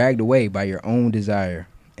dragged away by your own desire,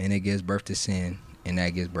 and it gives birth to sin, and that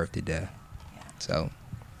gives birth to death. So,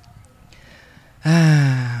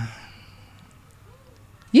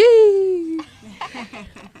 yay!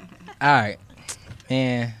 All right,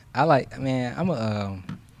 man.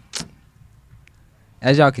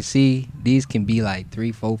 As y'all can see, these can be like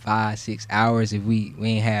 3, 4, 5, 6 hours if we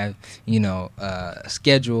ain't have a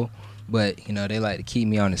schedule. But they like to keep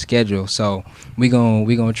me on the schedule, so we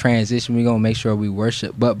gonna transition. We gonna make sure we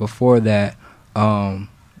worship. But before that,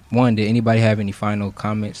 did anybody have any final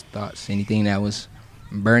comments, thoughts, anything that was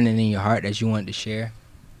burning in your heart that you wanted to share?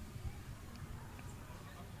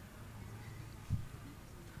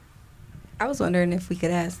 I was wondering if we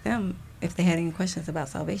could ask them if they had any questions about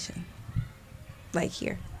salvation, like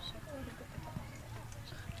here.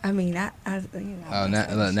 I mean, now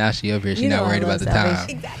she up here. She's not worried about the time.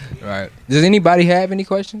 Exactly. Right. Does anybody have any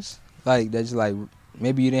questions? Like that's like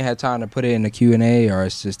maybe you didn't have time to put it in the Q&A, or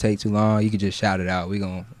it's just take too long. You could just shout it out. We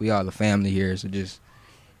all the family here, so just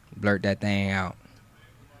blurt that thing out.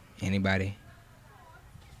 Anybody?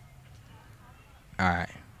 All right.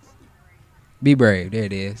 Be brave. There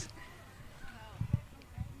it is.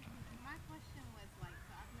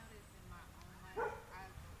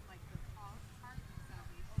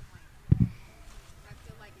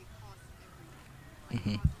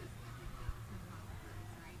 Mm-hmm.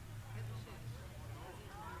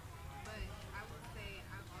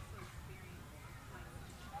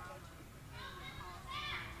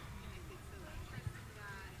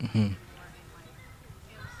 Mm-hmm.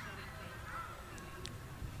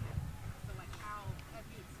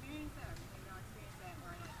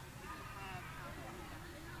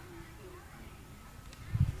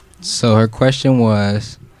 So her question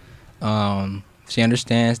was, she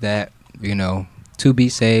understands that, to be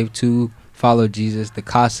saved, to follow Jesus, the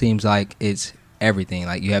cost seems like it's everything.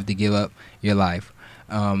 Like you have to give up your life.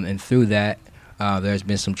 And through that, there's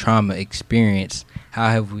been some trauma experience. How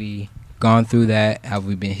have we gone through that? Have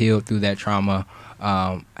we been healed through that trauma?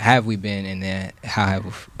 Have we been in that? How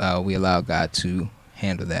have we allowed God to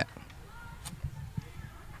handle that?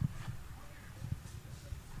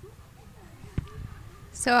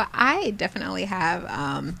 So I definitely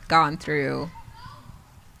have gone through,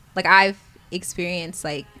 like I've experienced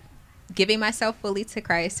like giving myself fully to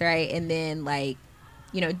Christ, right? And then like,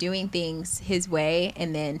 doing things his way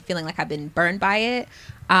and then feeling like I've been burned by it.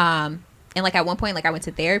 And like at one point, like I went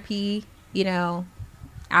to therapy,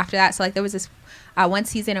 after that. So like there was this one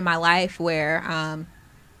season in my life where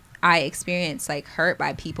I experienced like hurt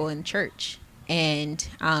by people in church. And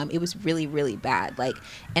it was really, really bad. Like,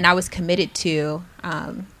 and I was committed to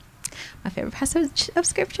my favorite passage of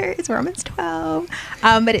scripture is Romans 12.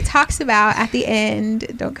 But it talks about at the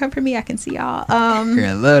end, don't come for me, I can see y'all.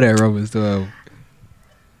 I love that Romans 12.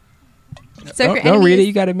 So don't read it,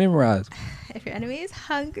 you got to memorize. If your enemy is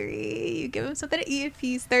hungry, you give him something to eat. If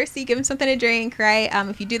he's thirsty, give him something to drink, right?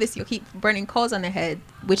 If you do this, you'll keep burning coals on their head,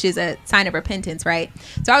 which is a sign of repentance, right?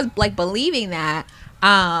 So I was like believing that.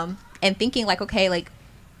 And thinking like, okay, like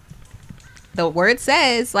the word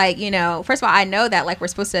says like, first of all, I know that like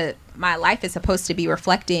my life is supposed to be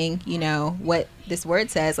reflecting, what this word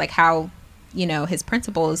says, like how, his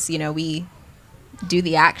principles, we do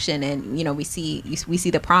the action and, we see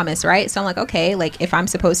the promise, right? So I'm like, okay, like if I'm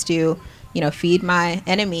supposed to, feed my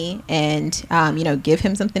enemy and, give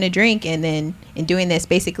him something to drink, and then in doing this,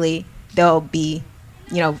 basically they'll be,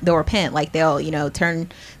 they'll repent, like they'll,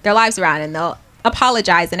 turn their lives around and they'll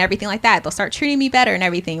apologize and everything like that. They'll start treating me better and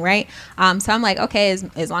everything, right? So I'm like, okay,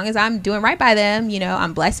 as long as I'm doing right by them,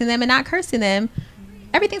 I'm blessing them and not cursing them,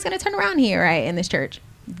 everything's gonna turn around here, right, in this church.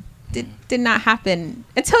 Did not happen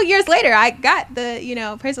until years later. I got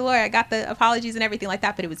the, praise the Lord, I got the apologies and everything like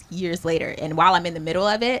that, but it was years later. And while I'm in the middle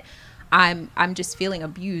of it, I'm just feeling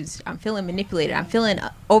abused. I'm feeling manipulated. I'm feeling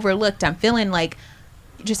overlooked. I'm feeling like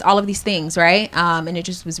just all of these things, right? And it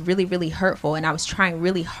just was really, really hurtful. And I was trying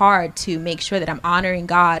really hard to make sure that I'm honoring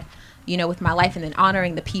God, with my life, and then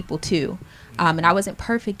honoring the people too. And I wasn't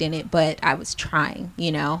perfect in it, but I was trying,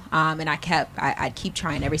 you know, and I'd keep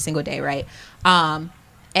trying every single day. Right.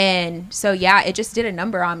 And so, yeah, it just did a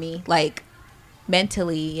number on me, like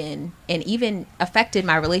mentally, and even affected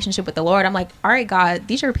my relationship with the Lord. I'm like, all right, God,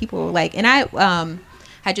 these are people, like, and I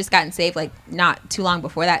had just gotten saved like not too long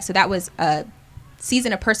before that. So that was a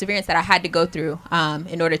season of perseverance that I had to go through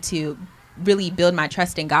in order to really build my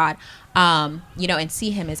trust in God, you know, and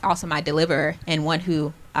see him as also my deliverer and one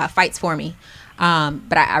who fights for me.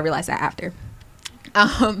 But I realized that after.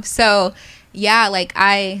 So yeah, like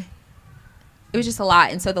it was just a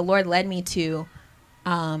lot. And so the Lord led me to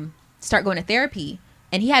start going to therapy,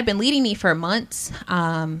 and he had been leading me for months. You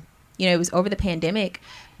know, it was over the pandemic,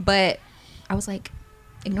 but I was like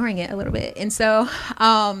ignoring it a little bit. And so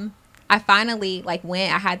I finally like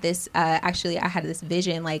went. I had this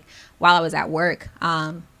vision like while I was at work.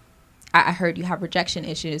 I heard you have rejection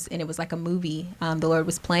issues, and it was like a movie. The Lord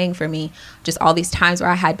was playing for me just all these times where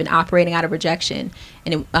I had been operating out of rejection,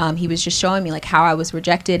 and he was just showing me like how I was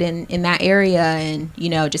rejected in that area, and you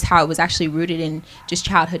know, just how it was actually rooted in just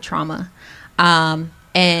childhood trauma,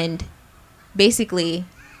 and basically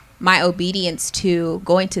my obedience to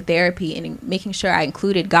going to therapy and making sure I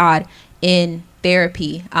included God in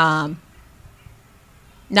therapy. Not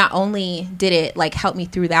only did it like help me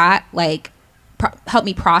through that, like help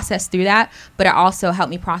me process through that, but it also helped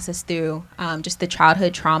me process through just the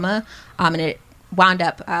childhood trauma, and it wound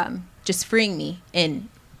up just freeing me in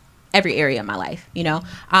every area of my life, you know.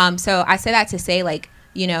 So I say that to say, like,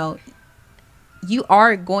 you know, you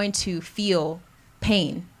are going to feel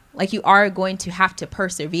pain, like you are going to have to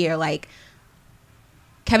persevere. Like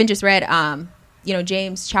Kevin just read you know,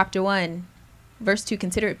 James chapter 1 verse 2,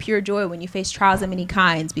 consider it pure joy when you face trials of many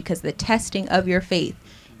kinds, because the testing of your faith,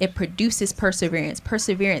 it produces perseverance.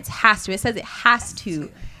 Perseverance has to, it says it has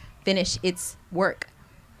to finish its work.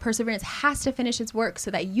 Perseverance has to finish its work so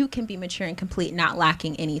that you can be mature and complete, not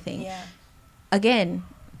lacking anything. Yeah. Again,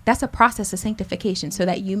 that's a process of sanctification, so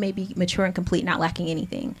that you may be mature and complete, not lacking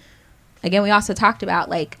anything. Again, we also talked about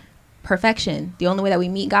like perfection. The only way that we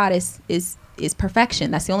meet God is perfection.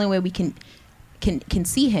 That's the only way we can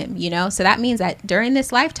see him, you know? So that means that during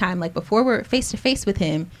this lifetime, like before we're face to face with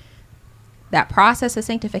him, that process of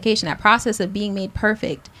sanctification, that process of being made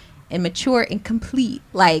perfect and mature and complete,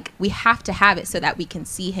 like we have to have it so that we can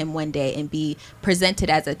see him one day and be presented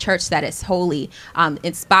as a church that is holy,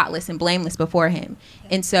 and spotless and blameless before him. Yeah.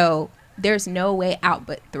 And so there's no way out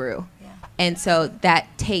but through. Yeah. And so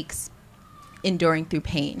that takes enduring through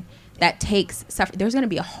pain. That takes suffering. There's going to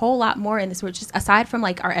be a whole lot more in this world, just aside from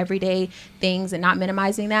like our everyday things and not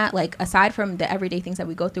minimizing that, like aside from the everyday things that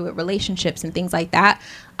we go through with relationships and things like that,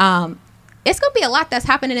 it's going to be a lot that's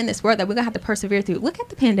happening in this world that we're going to have to persevere through. Look at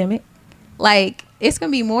the pandemic. Like, it's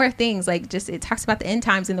going to be more things, like just, it talks about the end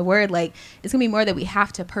times in the word. Like, it's going to be more that we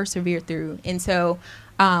have to persevere through. And so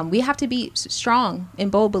we have to be strong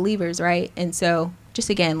and bold believers, right? And so just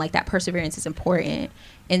again, like that perseverance is important.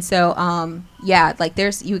 And so, yeah, like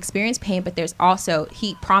you experience pain, but there's also,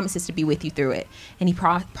 he promises to be with you through it. And he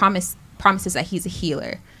promises that he's a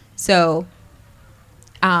healer. So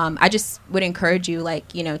I just would encourage you,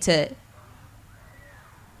 like, you know,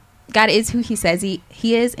 God is who he says he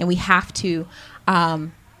is, and we have to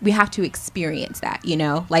experience that, you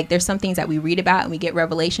know, like there's some things that we read about and we get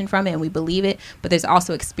revelation from it and we believe it, but there's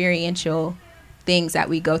also experiential things that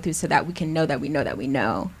we go through so that we can know that we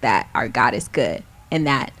know that our God is good, and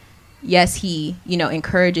that yes, he, you know,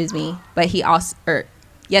 encourages me, but he also,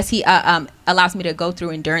 yes, he allows me to go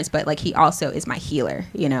through endurance, but like he also is my healer,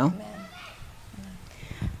 you know.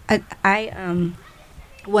 I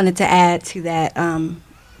wanted to add to that.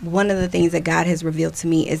 One of the things that God has revealed to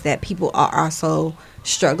me is that people are also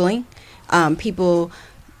struggling. People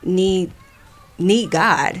need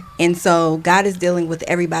God. And so God is dealing with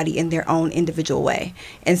everybody in their own individual way.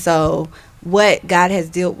 And so what God has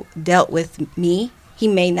dealt with me, he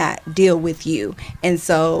may not deal with you. And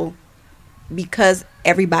so because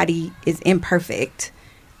everybody is imperfect,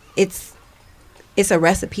 it's a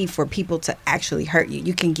recipe for people to actually hurt you.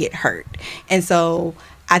 You can get hurt. And so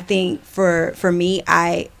I think for me,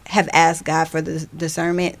 I have asked God for the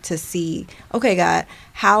discernment to see, okay, God,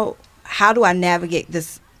 how do I navigate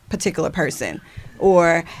this particular person?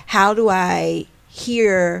 Or how do I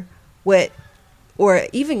hear what, or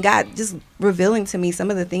even God just revealing to me some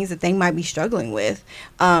of the things that they might be struggling with,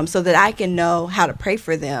 so that I can know how to pray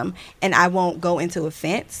for them, and I won't go into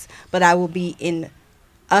offense, but I will be in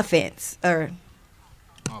offense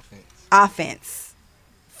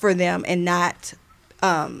for them, and not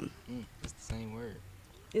it's the same word.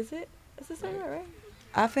 Is it? It's the same word, right?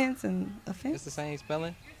 Offense and offense. It's the same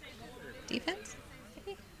spelling. Defense.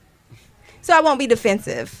 so I won't be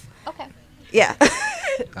defensive. Okay. Yeah.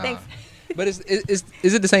 Thanks. But is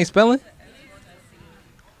it the same spelling?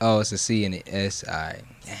 Oh, it's a C and an S. All right.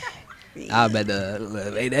 I bet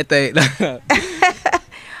that thing.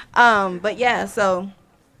 But yeah, so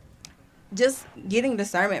just getting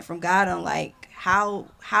discernment from God on like how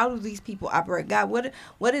do these people operate? God,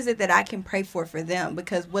 what is it that I can pray for them?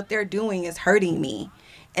 Because what they're doing is hurting me.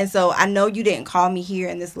 And so I know you didn't call me here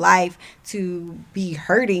in this life to be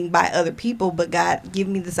hurting by other people, but God, give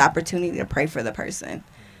me this opportunity to pray for the person.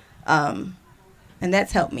 And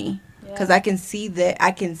that's helped me because I can see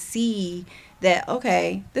that,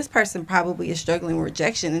 okay, this person probably is struggling with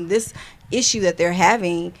rejection, and this issue that they're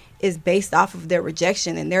having is based off of their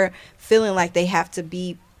rejection, and they're feeling like they have to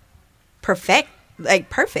be perfect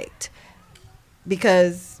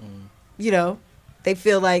because, they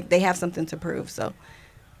feel like they have something to prove. So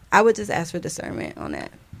I would just ask for discernment on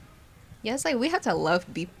that. Yeah, it's like we have to love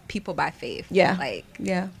people by faith. Yeah.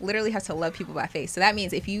 Literally have to love people by faith. So that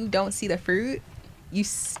means if you don't see the fruit, you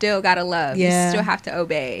still got to love. Yeah. You still have to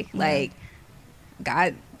obey. Yeah. Like,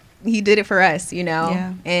 God, he did it for us,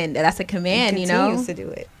 Yeah. And that's a command, He continues to do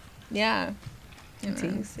it. Yeah.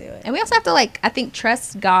 Continues to do it. And we also have to, I think,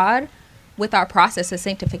 trust God with our process of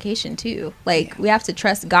sanctification, too. We have to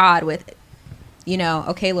trust God with,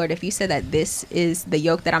 okay, Lord, if you said that this is the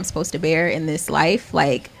yoke that I'm supposed to bear in this life,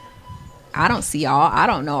 I don't see all. I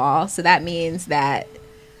don't know all. So that means that,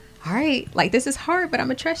 all right, this is hard, but I'm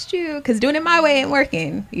going to trust you because doing it my way ain't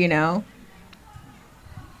working,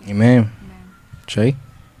 Amen. Trey?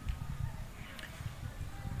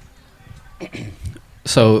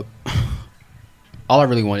 So all I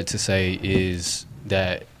really wanted to say is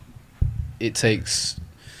that it takes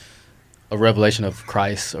a revelation of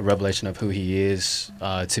Christ, a revelation of who he is,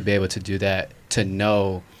 to be able to do that, to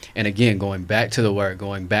know. And again, going back to the word,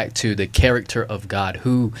 going back to the character of God,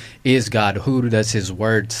 who is God? Who does his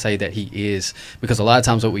word say that he is? Because a lot of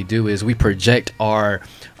times what we do is we project our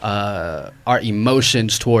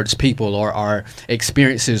emotions towards people or our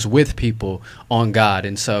experiences with people on God.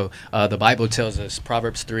 And so the Bible tells us,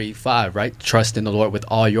 Proverbs 3:5, right? Trust in the Lord with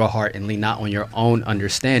all your heart and lean not on your own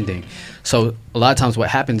understanding. So a lot of times what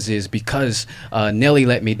happens is because Nelly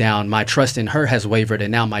let me down, my trust in her has wavered,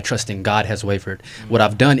 and now my trust in God has wavered. What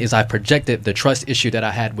I've done is I've projected the trust issue that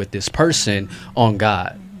I had with this person on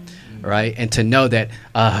God, right? And to know that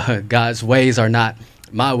God's ways are not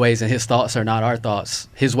my ways and his thoughts are not our thoughts.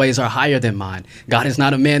 His ways are higher than mine. God is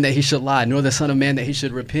not a man that he should lie, nor the son of man that he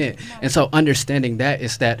should repent. And so understanding that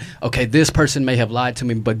is that, okay, this person may have lied to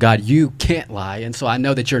me, but God, you can't lie. And so I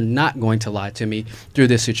know that you're not going to lie to me through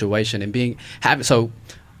this situation. And so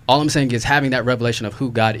all I'm saying is having that revelation of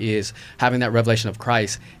who God is, having that revelation of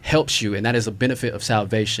Christ helps you. And that is a benefit of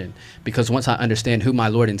salvation. Because once I understand who my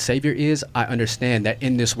Lord and Savior is, I understand that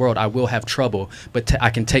in this world I will have trouble, but I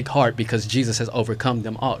can take heart because Jesus has overcome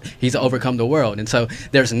them all. He's overcome the world. And so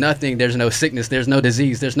there's no sickness, there's no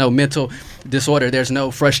disease, there's no mental disorder, there's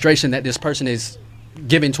no frustration that this person is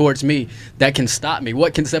giving towards me that can stop me.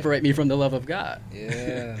 What can separate me from the love of God?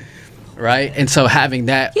 Yeah. Right? And so having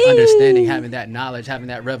that understanding, having that knowledge, having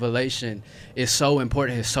that revelation is so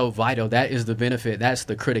important, is so vital. That is the benefit. That's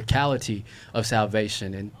the criticality of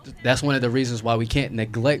salvation. And that's one of the reasons why we can't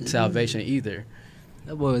neglect salvation either.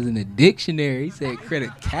 That boy was in the dictionary. He said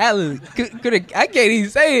criticality. I can't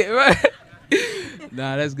even say it, right?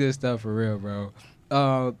 Nah, that's good stuff for real, bro.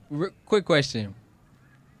 Quick question.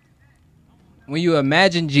 When you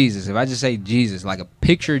imagine Jesus, if I just say Jesus, like a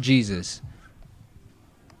picture of Jesus,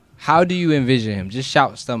 how do you envision him? Just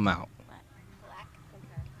shout something out.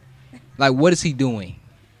 Like, what is he doing?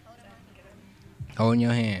 Holding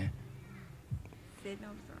your hand.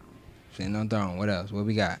 Sitting on the throne. What else? What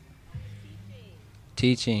we got?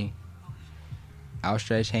 Teaching.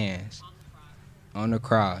 Outstretched hands. On the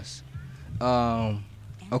cross.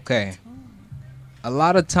 Okay. A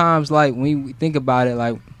lot of times, when we think about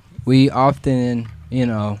it, we often,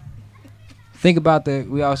 think about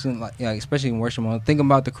we also especially in worship mode, think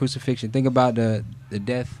about the crucifixion, think about the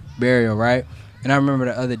death, burial, right? And I remember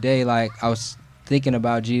the other day, I was thinking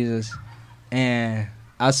about Jesus, and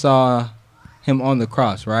I saw him on the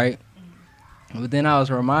cross, right? But then I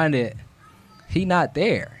was reminded, he not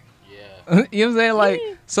there. Yeah. You know what I'm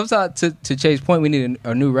saying? Sometimes to Chase's point, we need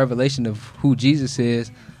a new revelation of who Jesus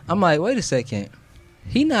is. I'm like, wait a second,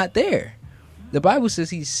 he not there. The Bible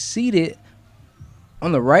says he's seated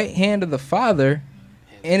on the right hand of the Father,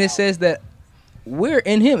 and it says that we're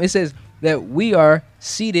in him. It says that we are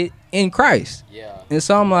seated in Christ. Yeah. And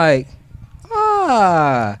so I'm like,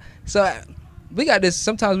 so we got this.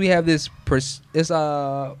 Sometimes we have this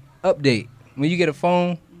update when you get a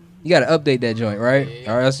phone. You got to update that joint, right?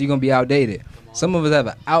 Yeah. Or else you're going to be outdated. Some of us have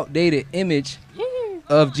an outdated image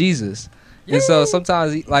of Jesus. And so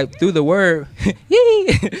sometimes, like, through the word,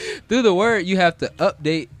 you have to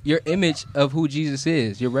update your image of who Jesus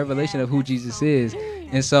is, your revelation of who Jesus is.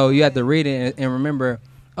 And so you have to read it and remember,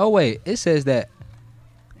 oh, wait, it says that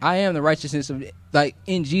I am the righteousness of, like,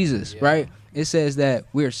 in Jesus, right? It says that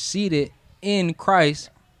we're seated in Christ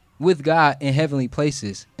with God in heavenly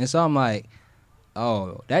places. And so I'm like,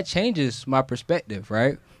 oh, that changes my perspective,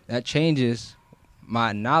 right? That changes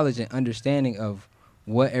my knowledge and understanding of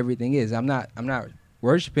what everything is. I'm not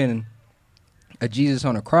worshiping a Jesus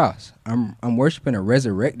on a cross. I'm worshiping a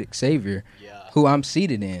resurrected Savior who I'm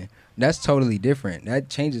seated in. That's totally different. That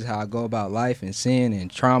changes how I go about life and sin and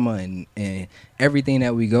trauma and everything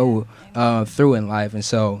that we go through in life. And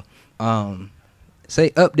so, say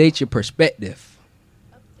update your perspective.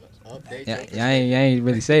 I ain't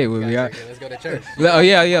really say it with me. Let's go to church. Oh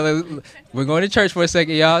yeah. We're going to church for a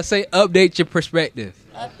second, y'all. Say update your perspective.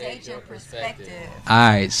 Update your perspective. All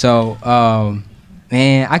right, so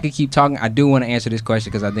man, I could keep talking. I do want to answer this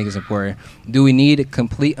question because I think it's important. Do we need a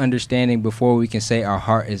complete understanding before we can say our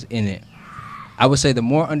heart is in it? I would say the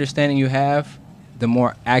more understanding you have, the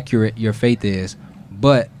more accurate your faith is.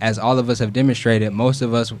 But as all of us have demonstrated, most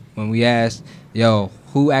of us, when we ask,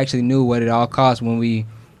 who actually knew what it all cost when we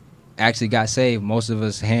actually got saved, most of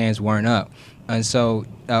us hands weren't up. And so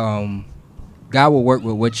God will work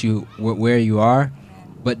with where you are,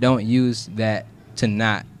 but don't use that to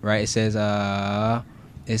not, right? It says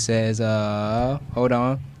hold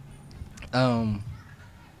on.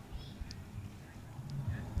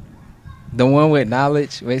 The one with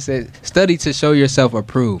knowledge, where it says study to show yourself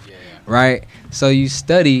approved, right? So you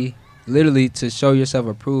study literally to show yourself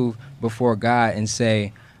approved before God and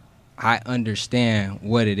say, I understand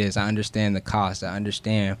what it is. I understand the cost. I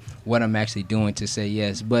understand what I'm actually doing to say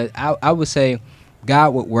yes. But I would say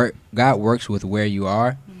God works with where you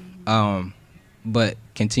are, but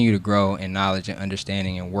continue to grow in knowledge and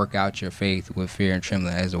understanding and work out your faith with fear and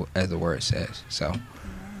trembling, as the word says. So,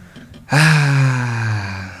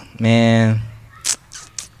 man.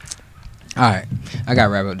 All right, I got to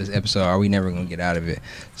wrap up this episode. Are we never going to get out of it?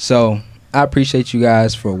 So, I appreciate you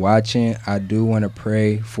guys for watching. I do want to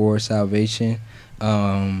pray for salvation.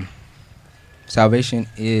 Salvation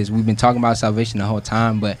is, we've been talking about salvation the whole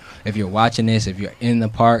time, but if you're watching this, if you're in the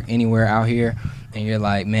park, anywhere out here, and you're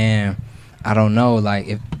like, man, I don't know, like,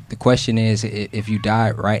 if the question is, if you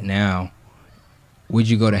died right now, would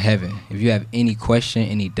you go to heaven? If you have any question,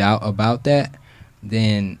 any doubt about that,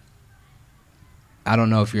 then I don't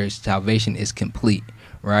know if your salvation is complete.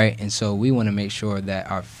 Right? And so we want to make sure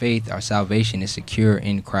that our faith, our salvation is secure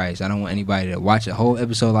in Christ. I don't want anybody to watch a whole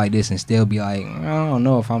episode like this and still be like, I don't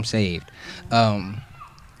know if I'm saved. And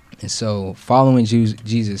so following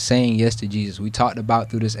Jesus, saying yes to Jesus, we talked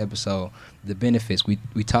about through this episode the benefits. We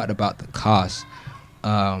talked about the cost,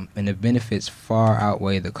 and the benefits far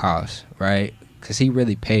outweigh the cost, right? Because he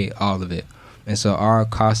really paid all of it. And so our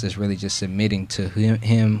cost is really just submitting to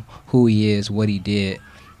him, who he is, what he did,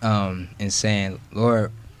 and saying,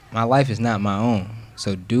 Lord, my life is not my own,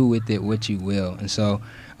 so do with it what you will. And so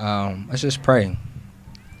let's just pray.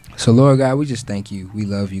 So, Lord God, we just thank you. We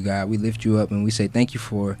love you, God. We lift you up, and we say thank you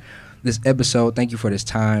for this episode. Thank you for this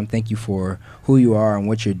time. Thank you for who you are and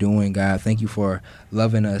what you're doing, God. Thank you for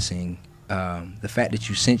loving us and the fact that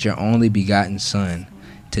you sent your only begotten Son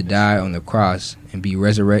to die on the cross and be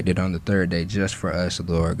resurrected on the third day just for us,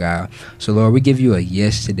 Lord God. So, Lord, we give you a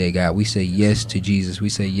yes today, God. We say yes to Jesus. We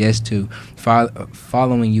say yes to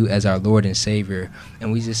following you as our Lord and Savior.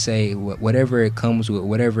 And we just say whatever it comes with,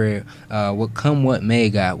 whatever, what may,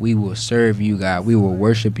 God, we will serve you, God. We will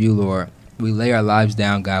worship you, Lord. We lay our lives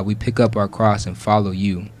down, God. We pick up our cross and follow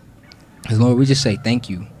you. And Lord, we just say thank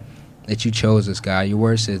you that you chose us, God. Your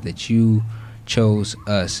word says that you chose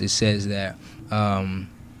us. It says that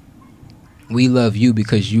we love you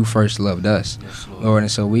because you first loved us, yes, Lord.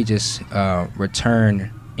 And so we just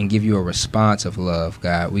return and give you a response of love,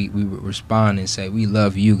 God. We respond and say, we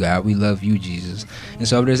love you, God. We love you, Jesus. And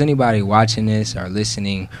so if there's anybody watching this or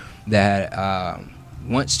listening that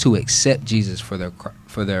wants to accept Jesus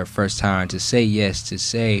for their first time, to say yes, to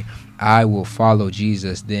say, I will follow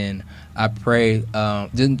Jesus, then I pray,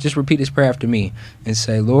 just repeat this prayer after me and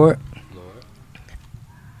say, Lord,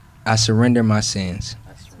 I surrender my sins.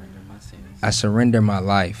 I surrender my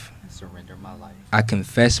life. I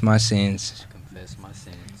confess my sins.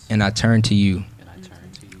 And I turn to you.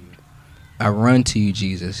 I run to you,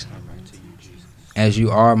 Jesus. As you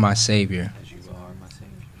are my Savior.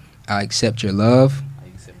 I accept your love.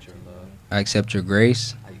 I accept your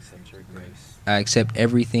grace. I accept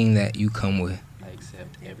everything that you come with.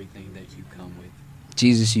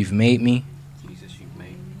 Jesus, you've made me.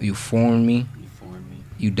 You formed me.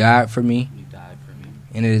 You died for me.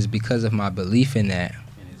 And it is because of my belief in that,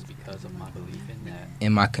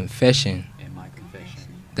 in my confession,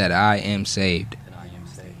 that I am saved.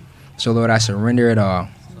 So, Lord, I surrender it all.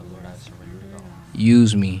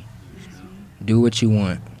 Use me. Do what you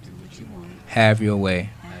want. Have your way.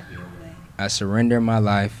 I surrender my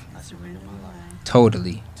life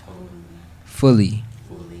totally, fully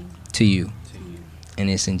to you. And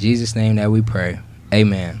it's in Jesus' name that we pray.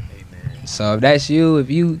 Amen. So if that's you, if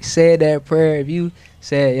you said that prayer, if you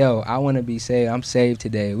said, yo, I want to be saved, I'm saved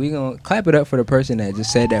today, we going to clap it up for the person that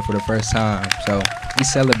just said that for the first time. So we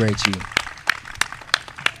celebrate you.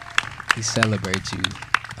 We celebrate you.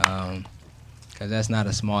 Because that's not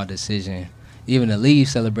a small decision. Even to leave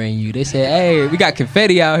celebrating you, they said, hey, we got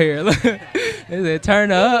confetti out here. Look. They said,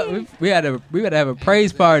 turn up. We had to have a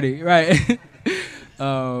praise party, right?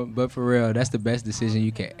 But for real, that's the best decision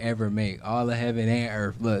you can ever make. All of heaven and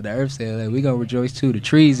earth. Look, the earth said, like, we gonna rejoice too. The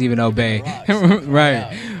trees even obey,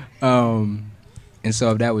 right? And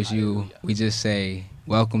so if that was you, we just say,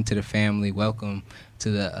 welcome to the family. Welcome to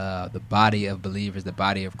the body of believers, the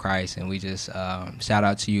body of Christ. And we just shout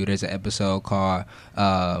out to you. There's an episode called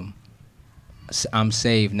I'm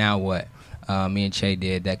Saved, Now What? Me and Che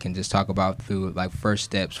did that can just talk about through like first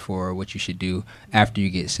steps for what you should do after you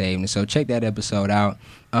get saved. And so check that episode out.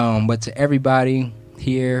 But to everybody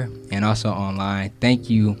here and also online, thank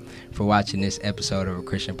you for watching this episode of A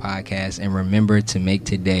Christian Podcast, and remember to make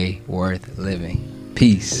today worth living.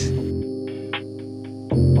 Peace.